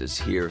Savings is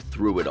here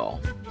through it all.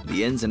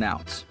 The ins and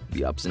outs,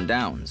 the ups and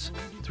downs.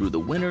 Through the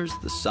winters,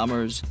 the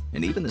summers,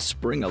 and even the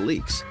spring of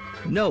leaks.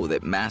 Know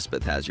that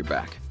Maspeth has your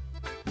back.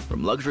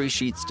 From luxury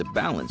sheets to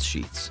balance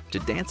sheets to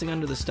dancing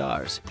under the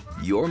stars,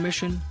 your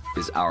mission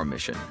is our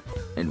mission.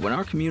 And when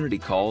our community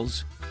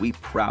calls, we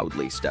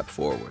proudly step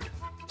forward.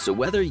 So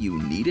whether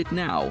you need it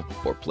now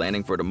or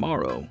planning for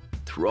tomorrow,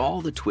 through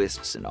all the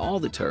twists and all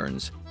the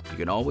turns, You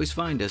can always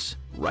find us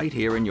right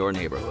here in your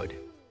neighborhood.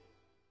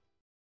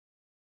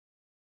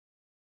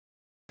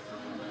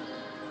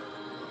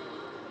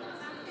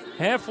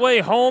 Halfway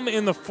home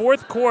in the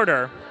fourth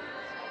quarter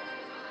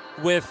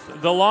with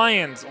the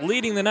Lions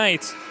leading the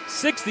Knights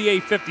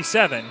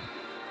 68-57.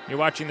 You're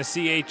watching the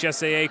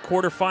CHSAA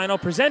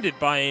quarterfinal presented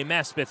by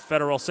Maspeth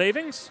Federal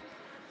Savings.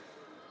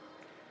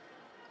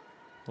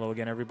 Hello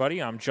again,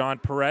 everybody. I'm John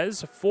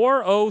Perez.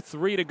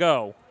 4:03 to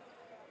go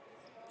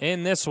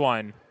in this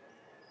one.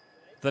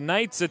 The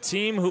Knights, a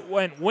team who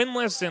went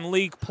winless in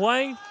league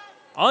play,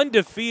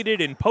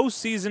 undefeated in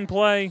postseason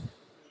play,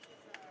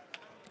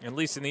 at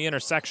least in the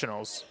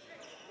intersectionals.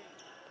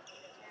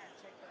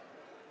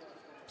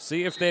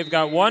 See if they've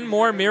got one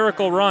more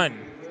miracle run,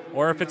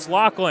 or if it's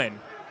Loughlin,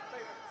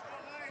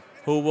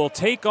 who will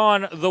take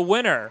on the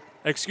winner,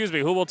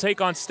 who will take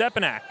on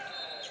Stepanak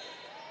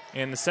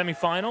in the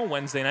semifinal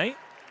Wednesday night.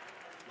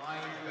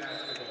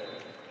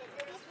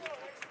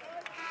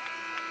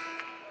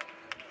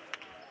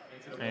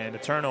 And a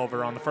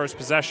turnover on the first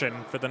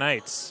possession for the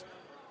Knights.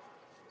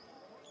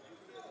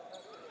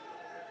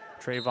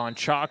 Trayvon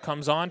Cha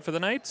comes on for the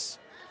Knights.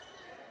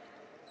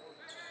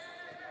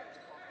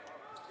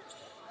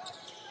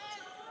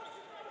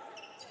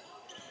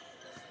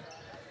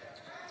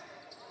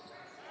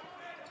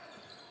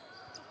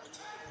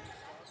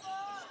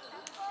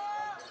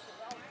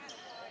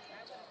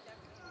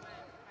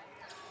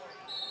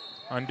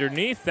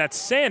 Underneath, that's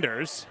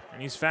Sanders,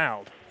 and he's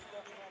fouled.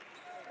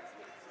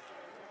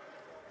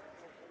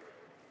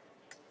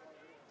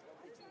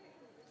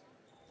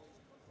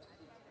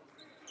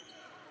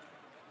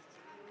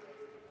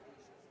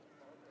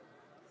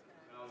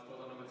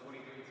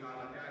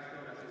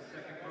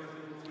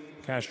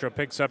 Castro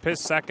picks up his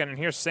second, and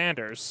here's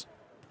Sanders.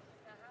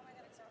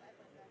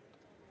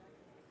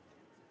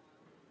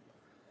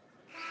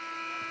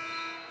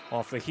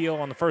 Off the heel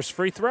on the first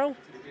free throw.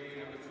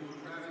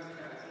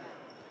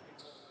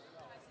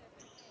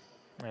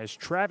 As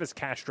Travis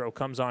Castro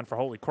comes on for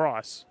Holy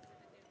Cross.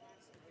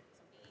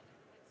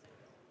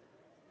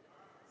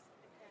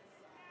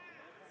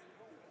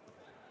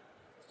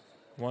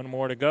 One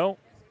more to go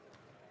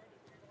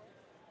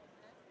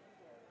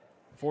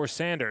for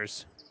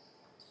Sanders.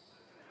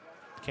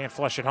 Can't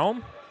flush it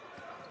home.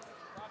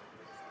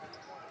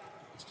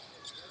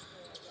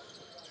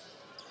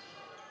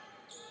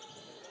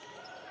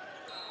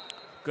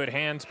 Good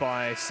hands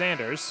by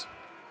Sanders,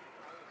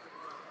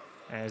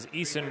 as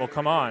Eason will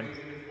come on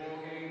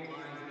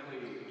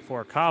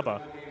for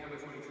Kaba.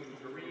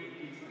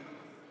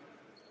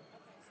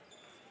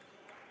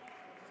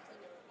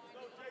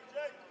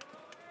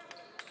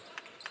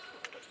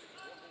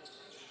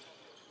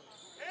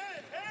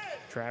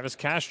 Travis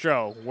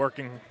Castro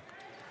working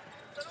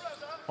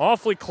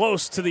awfully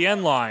close to the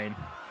end line,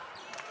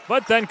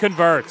 but then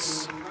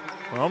converts.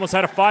 We almost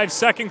had a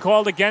 5-second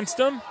called against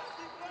him,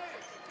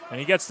 and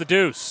he gets the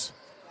deuce.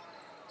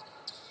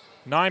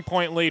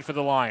 9-point lead for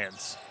the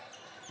Lions.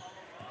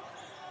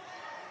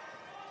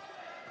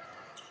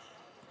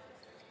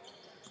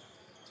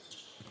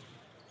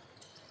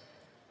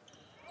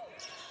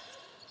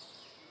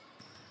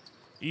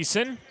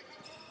 Eason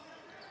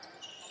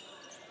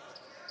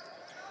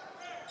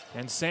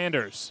and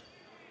Sanders.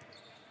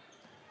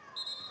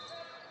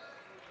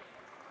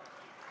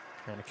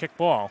 And a kick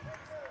ball.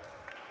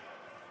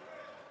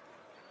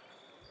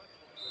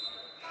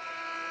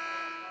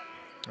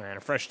 And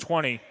a fresh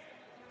 20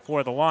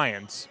 for the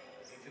Lions.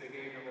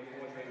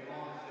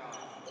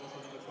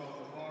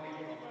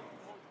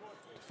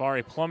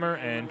 Tafari Plummer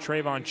and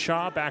Trayvon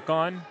Cha back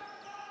on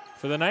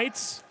for the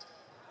Knights.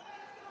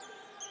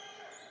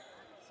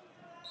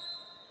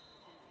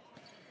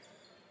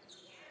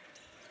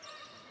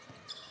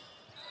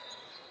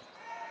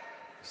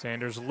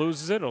 Sanders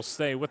loses it. It'll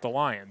stay with the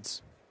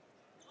Lions.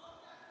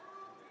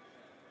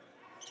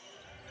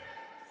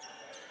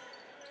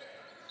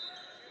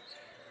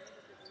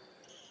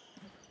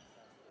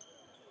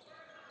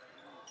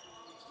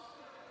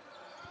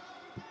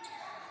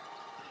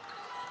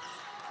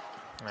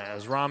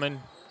 As Rahman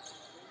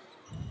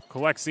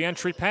collects the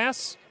entry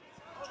pass.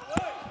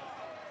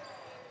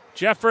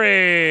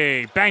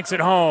 Jeffrey banks it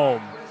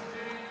home.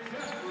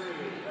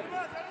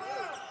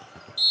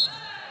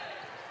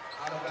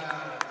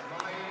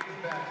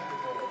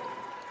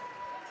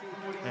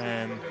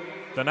 And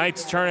the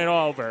Knights turn it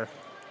over.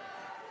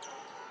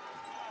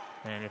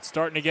 And it's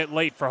starting to get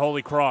late for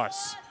Holy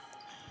Cross.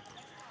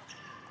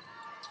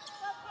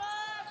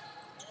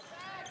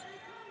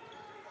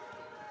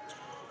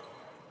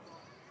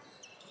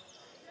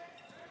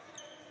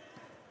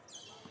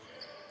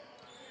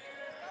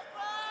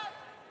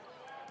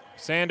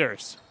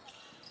 Sanders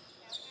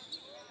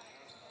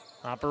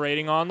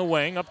operating on the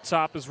wing. Up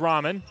top is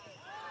Rahman.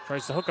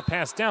 Tries to hook a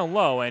pass down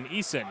low, and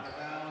Eason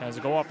has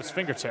to go off his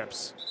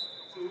fingertips.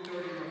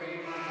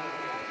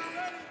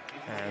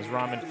 As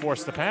Rahman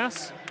forced the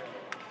pass.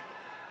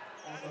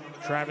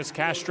 Travis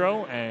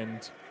Castro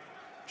and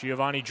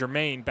Giovanni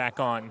Germain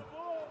back on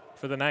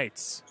for the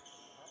Knights.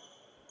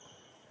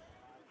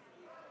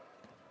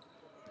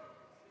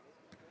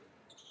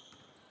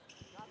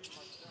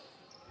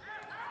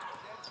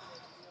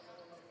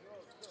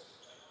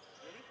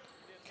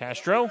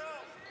 Castro.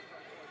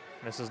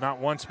 This is not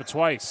once but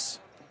twice.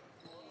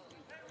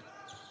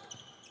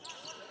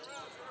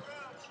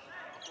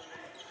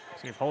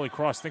 See if Holy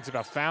Cross thinks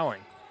about fouling.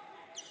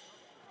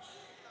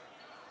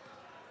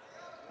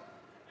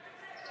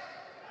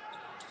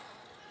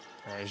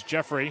 There's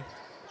Jeffrey.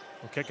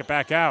 We'll kick it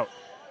back out.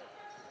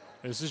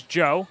 This is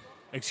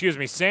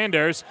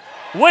Sanders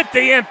with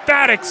the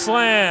emphatic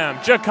slam.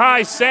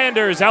 Ja'Kai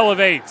Sanders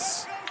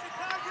elevates.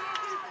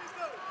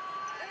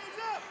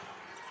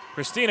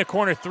 Christina,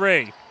 corner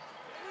 3.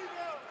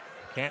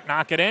 Can't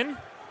knock it in.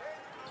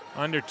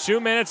 Under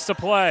 2 minutes to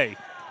play.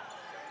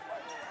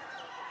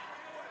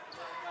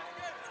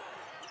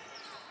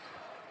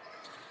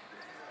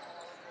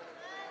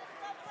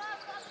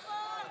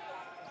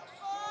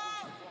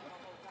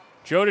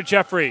 Joe to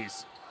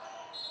Jeffries.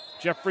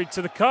 Jeffrey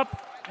to the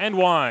cup and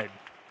wide.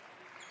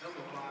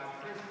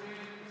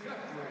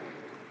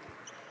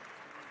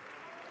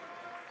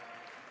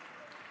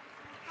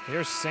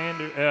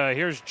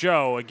 Here's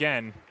Joe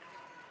again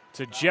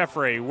to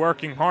Jeffrey,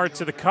 working hard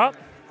to the cup.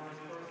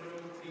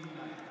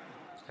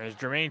 As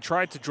Jermaine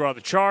tried to draw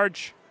the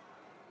charge,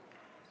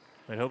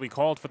 but he'll be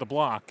called for the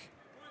block.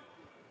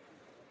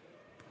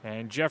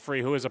 And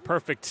Jeffrey, who is a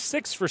perfect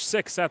 6 for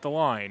 6 at the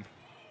line,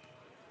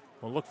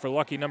 will look for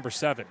lucky number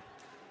 7.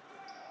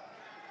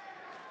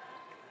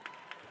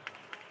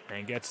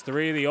 And gets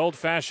 3 the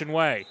old-fashioned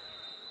way.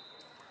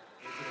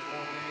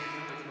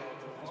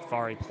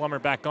 Safari Plummer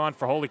back on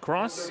for Holy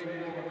Cross.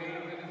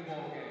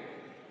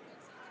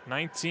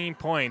 19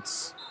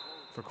 points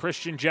for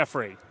Christian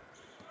Jeffrey.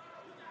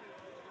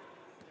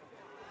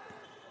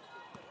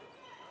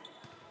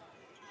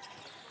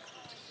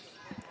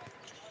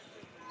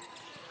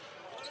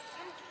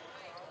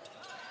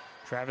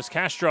 Travis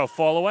Castro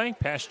fall away,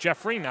 past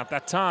Jeffrey, not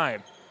that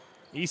time.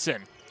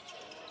 Eason.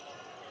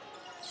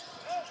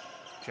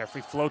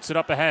 Jeffrey floats it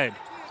up ahead.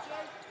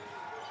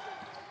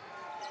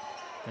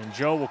 And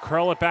Joe will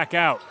curl it back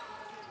out.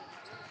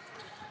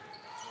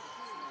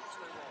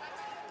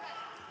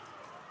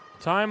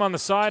 Time on the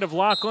side of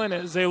Loughlin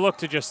as they look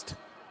to just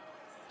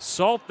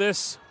salt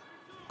this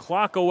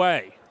clock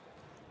away.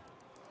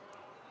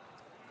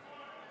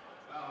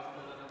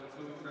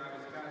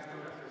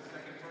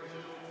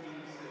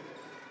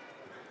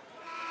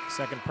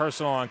 Second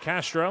personal on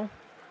Castro.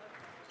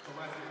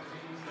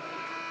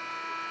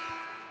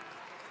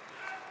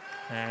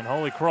 And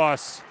Holy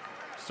Cross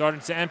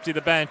started to empty the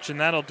bench, and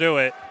that'll do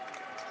it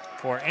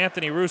for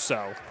Anthony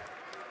Russo,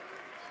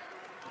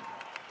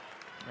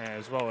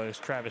 as well as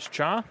Travis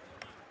Cha.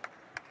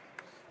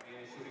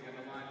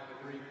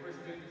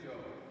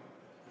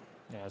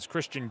 As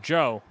Christian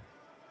Joe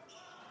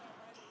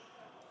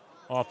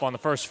off on the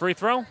first free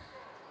throw.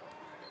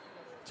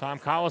 Tom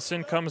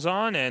Collison comes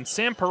on, and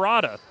Sam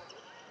Parada,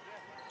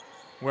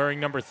 wearing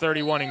number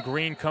 31 in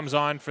green, comes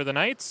on for the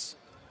Knights.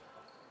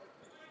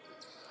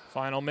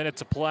 Final minute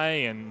to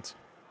play, and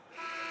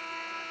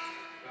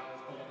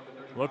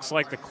looks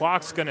like the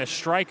clock's going to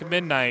strike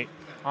midnight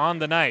on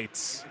the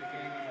Knights.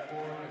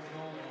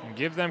 And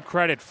give them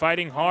credit,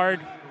 fighting hard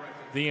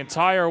the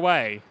entire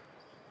way.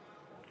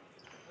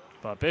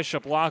 But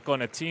Bishop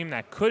Loughlin, a team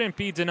that couldn't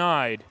be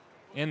denied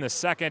in the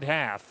second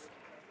half.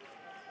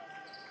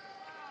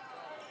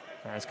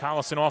 As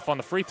Collison off on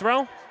the free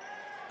throw.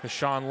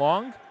 Kashawn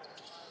Long.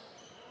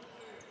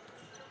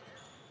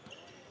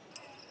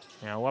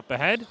 Now up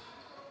ahead.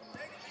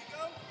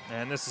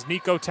 And this is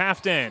Nico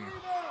Tafton.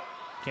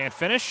 Can't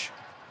finish.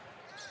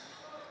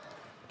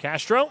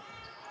 Castro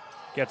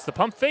gets the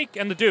pump fake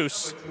and the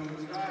deuce.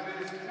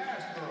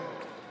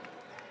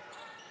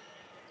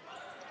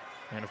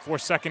 And a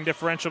 4-second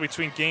differential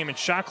between game and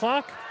shot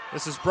clock.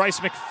 This is Bryce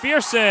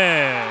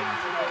McPherson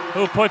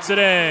who puts it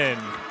in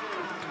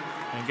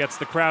and gets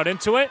the crowd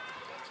into it.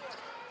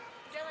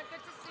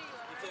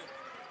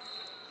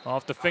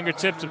 Off the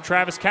fingertips of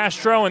Travis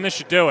Castro, and this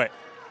should do it.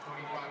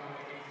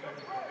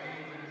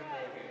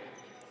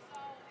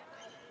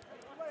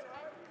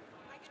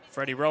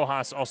 Freddie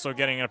Rojas also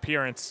getting an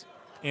appearance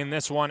in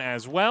this one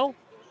as well.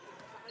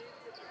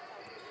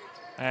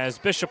 As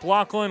Bishop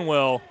Loughlin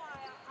will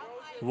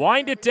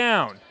wind it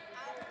down.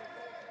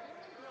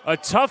 A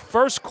tough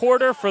first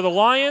quarter for the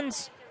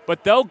Lions,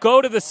 but they'll go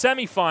to the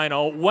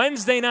semifinal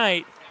Wednesday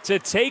night to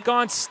take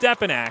on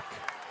Stepinac.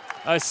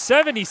 A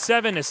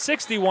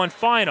 77-61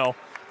 final.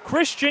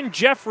 Christian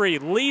Jeffrey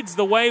leads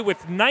the way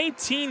with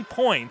 19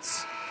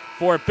 points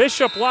for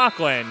Bishop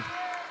Loughlin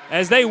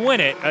as they win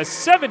it, a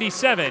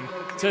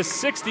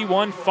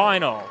 77-61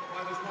 final.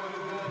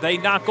 They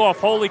knock off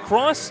Holy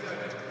Cross.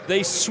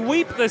 They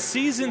sweep the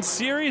season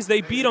series.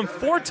 They beat them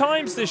 4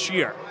 times this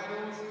year.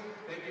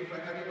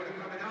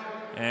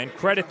 And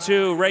credit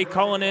to Ray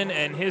Cullinan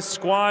and his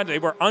squad. They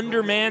were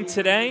undermanned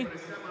today.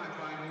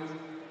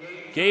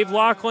 Gave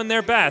Loughlin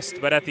their best,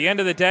 but at the end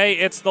of the day,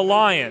 it's the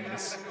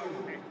Lions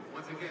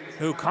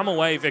who come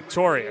away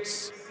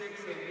victorious.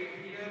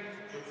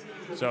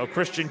 So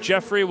Christian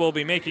Jeffrey will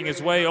be making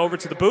his way over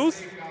to the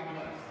booth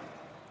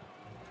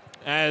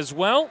as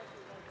well.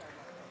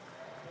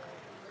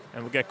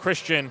 And we'll get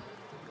Christian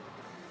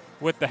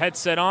with the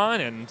headset on,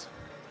 and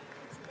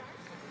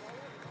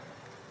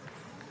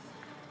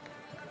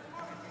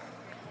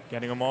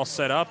getting them all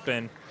set up.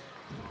 And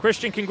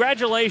Christian,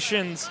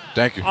 congratulations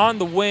Thank you. on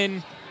the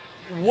win.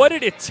 What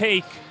did it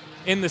take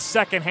in the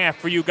second half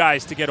for you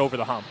guys to get over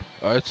the hump?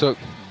 It took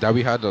that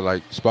we had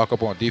to spark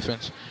up on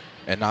defense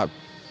and not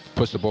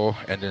push the ball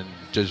and then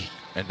just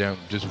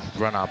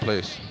run our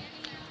plays.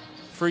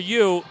 For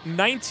you,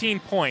 19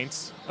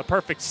 points, a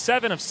perfect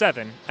 7 of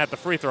 7 at the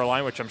free throw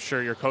line, which I'm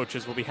sure your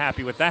coaches will be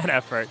happy with that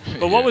effort.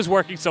 But what was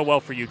working so well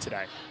for you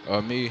today?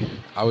 Me,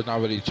 I was not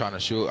really trying to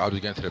shoot. I was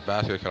just getting to the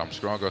basket because I'm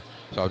stronger,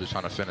 so I was just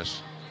trying to finish.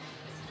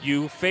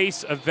 You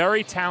face a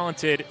very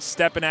talented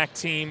Stepinac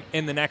team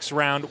in the next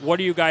round. What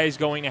are you guys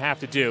going to have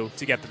to do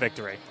to get the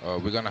victory?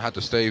 We're going to have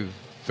to stay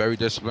very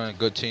disciplined,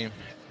 good team,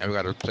 and we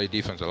got to play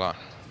defense a lot.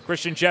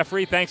 Christian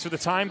Jeffrey, thanks for the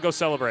time. Go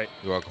celebrate.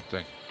 You're welcome.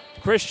 Thank you.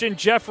 Christian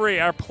Jeffrey,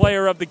 our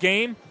player of the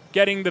game,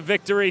 getting the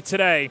victory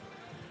today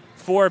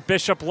for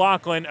Bishop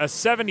Loughlin, a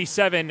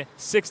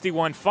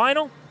 77-61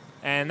 final.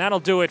 And that'll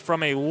do it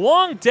from a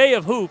long day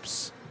of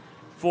hoops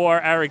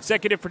for our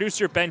executive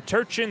producer, Ben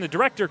Turchin, the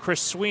director, Chris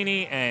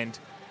Sweeney, and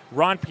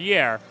Ron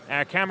Pierre,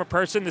 our camera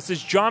person. This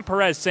is John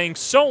Perez saying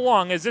so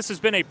long, as this has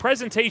been a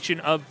presentation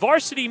of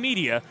Varsity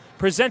Media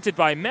presented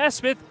by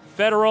Maspeth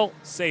Federal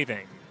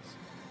Savings.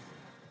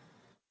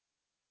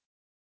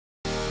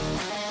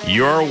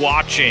 You're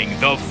watching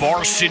the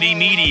Varsity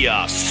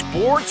Media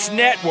Sports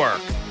Network,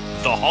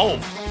 the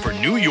home for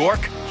New York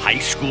high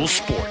school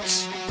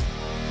sports.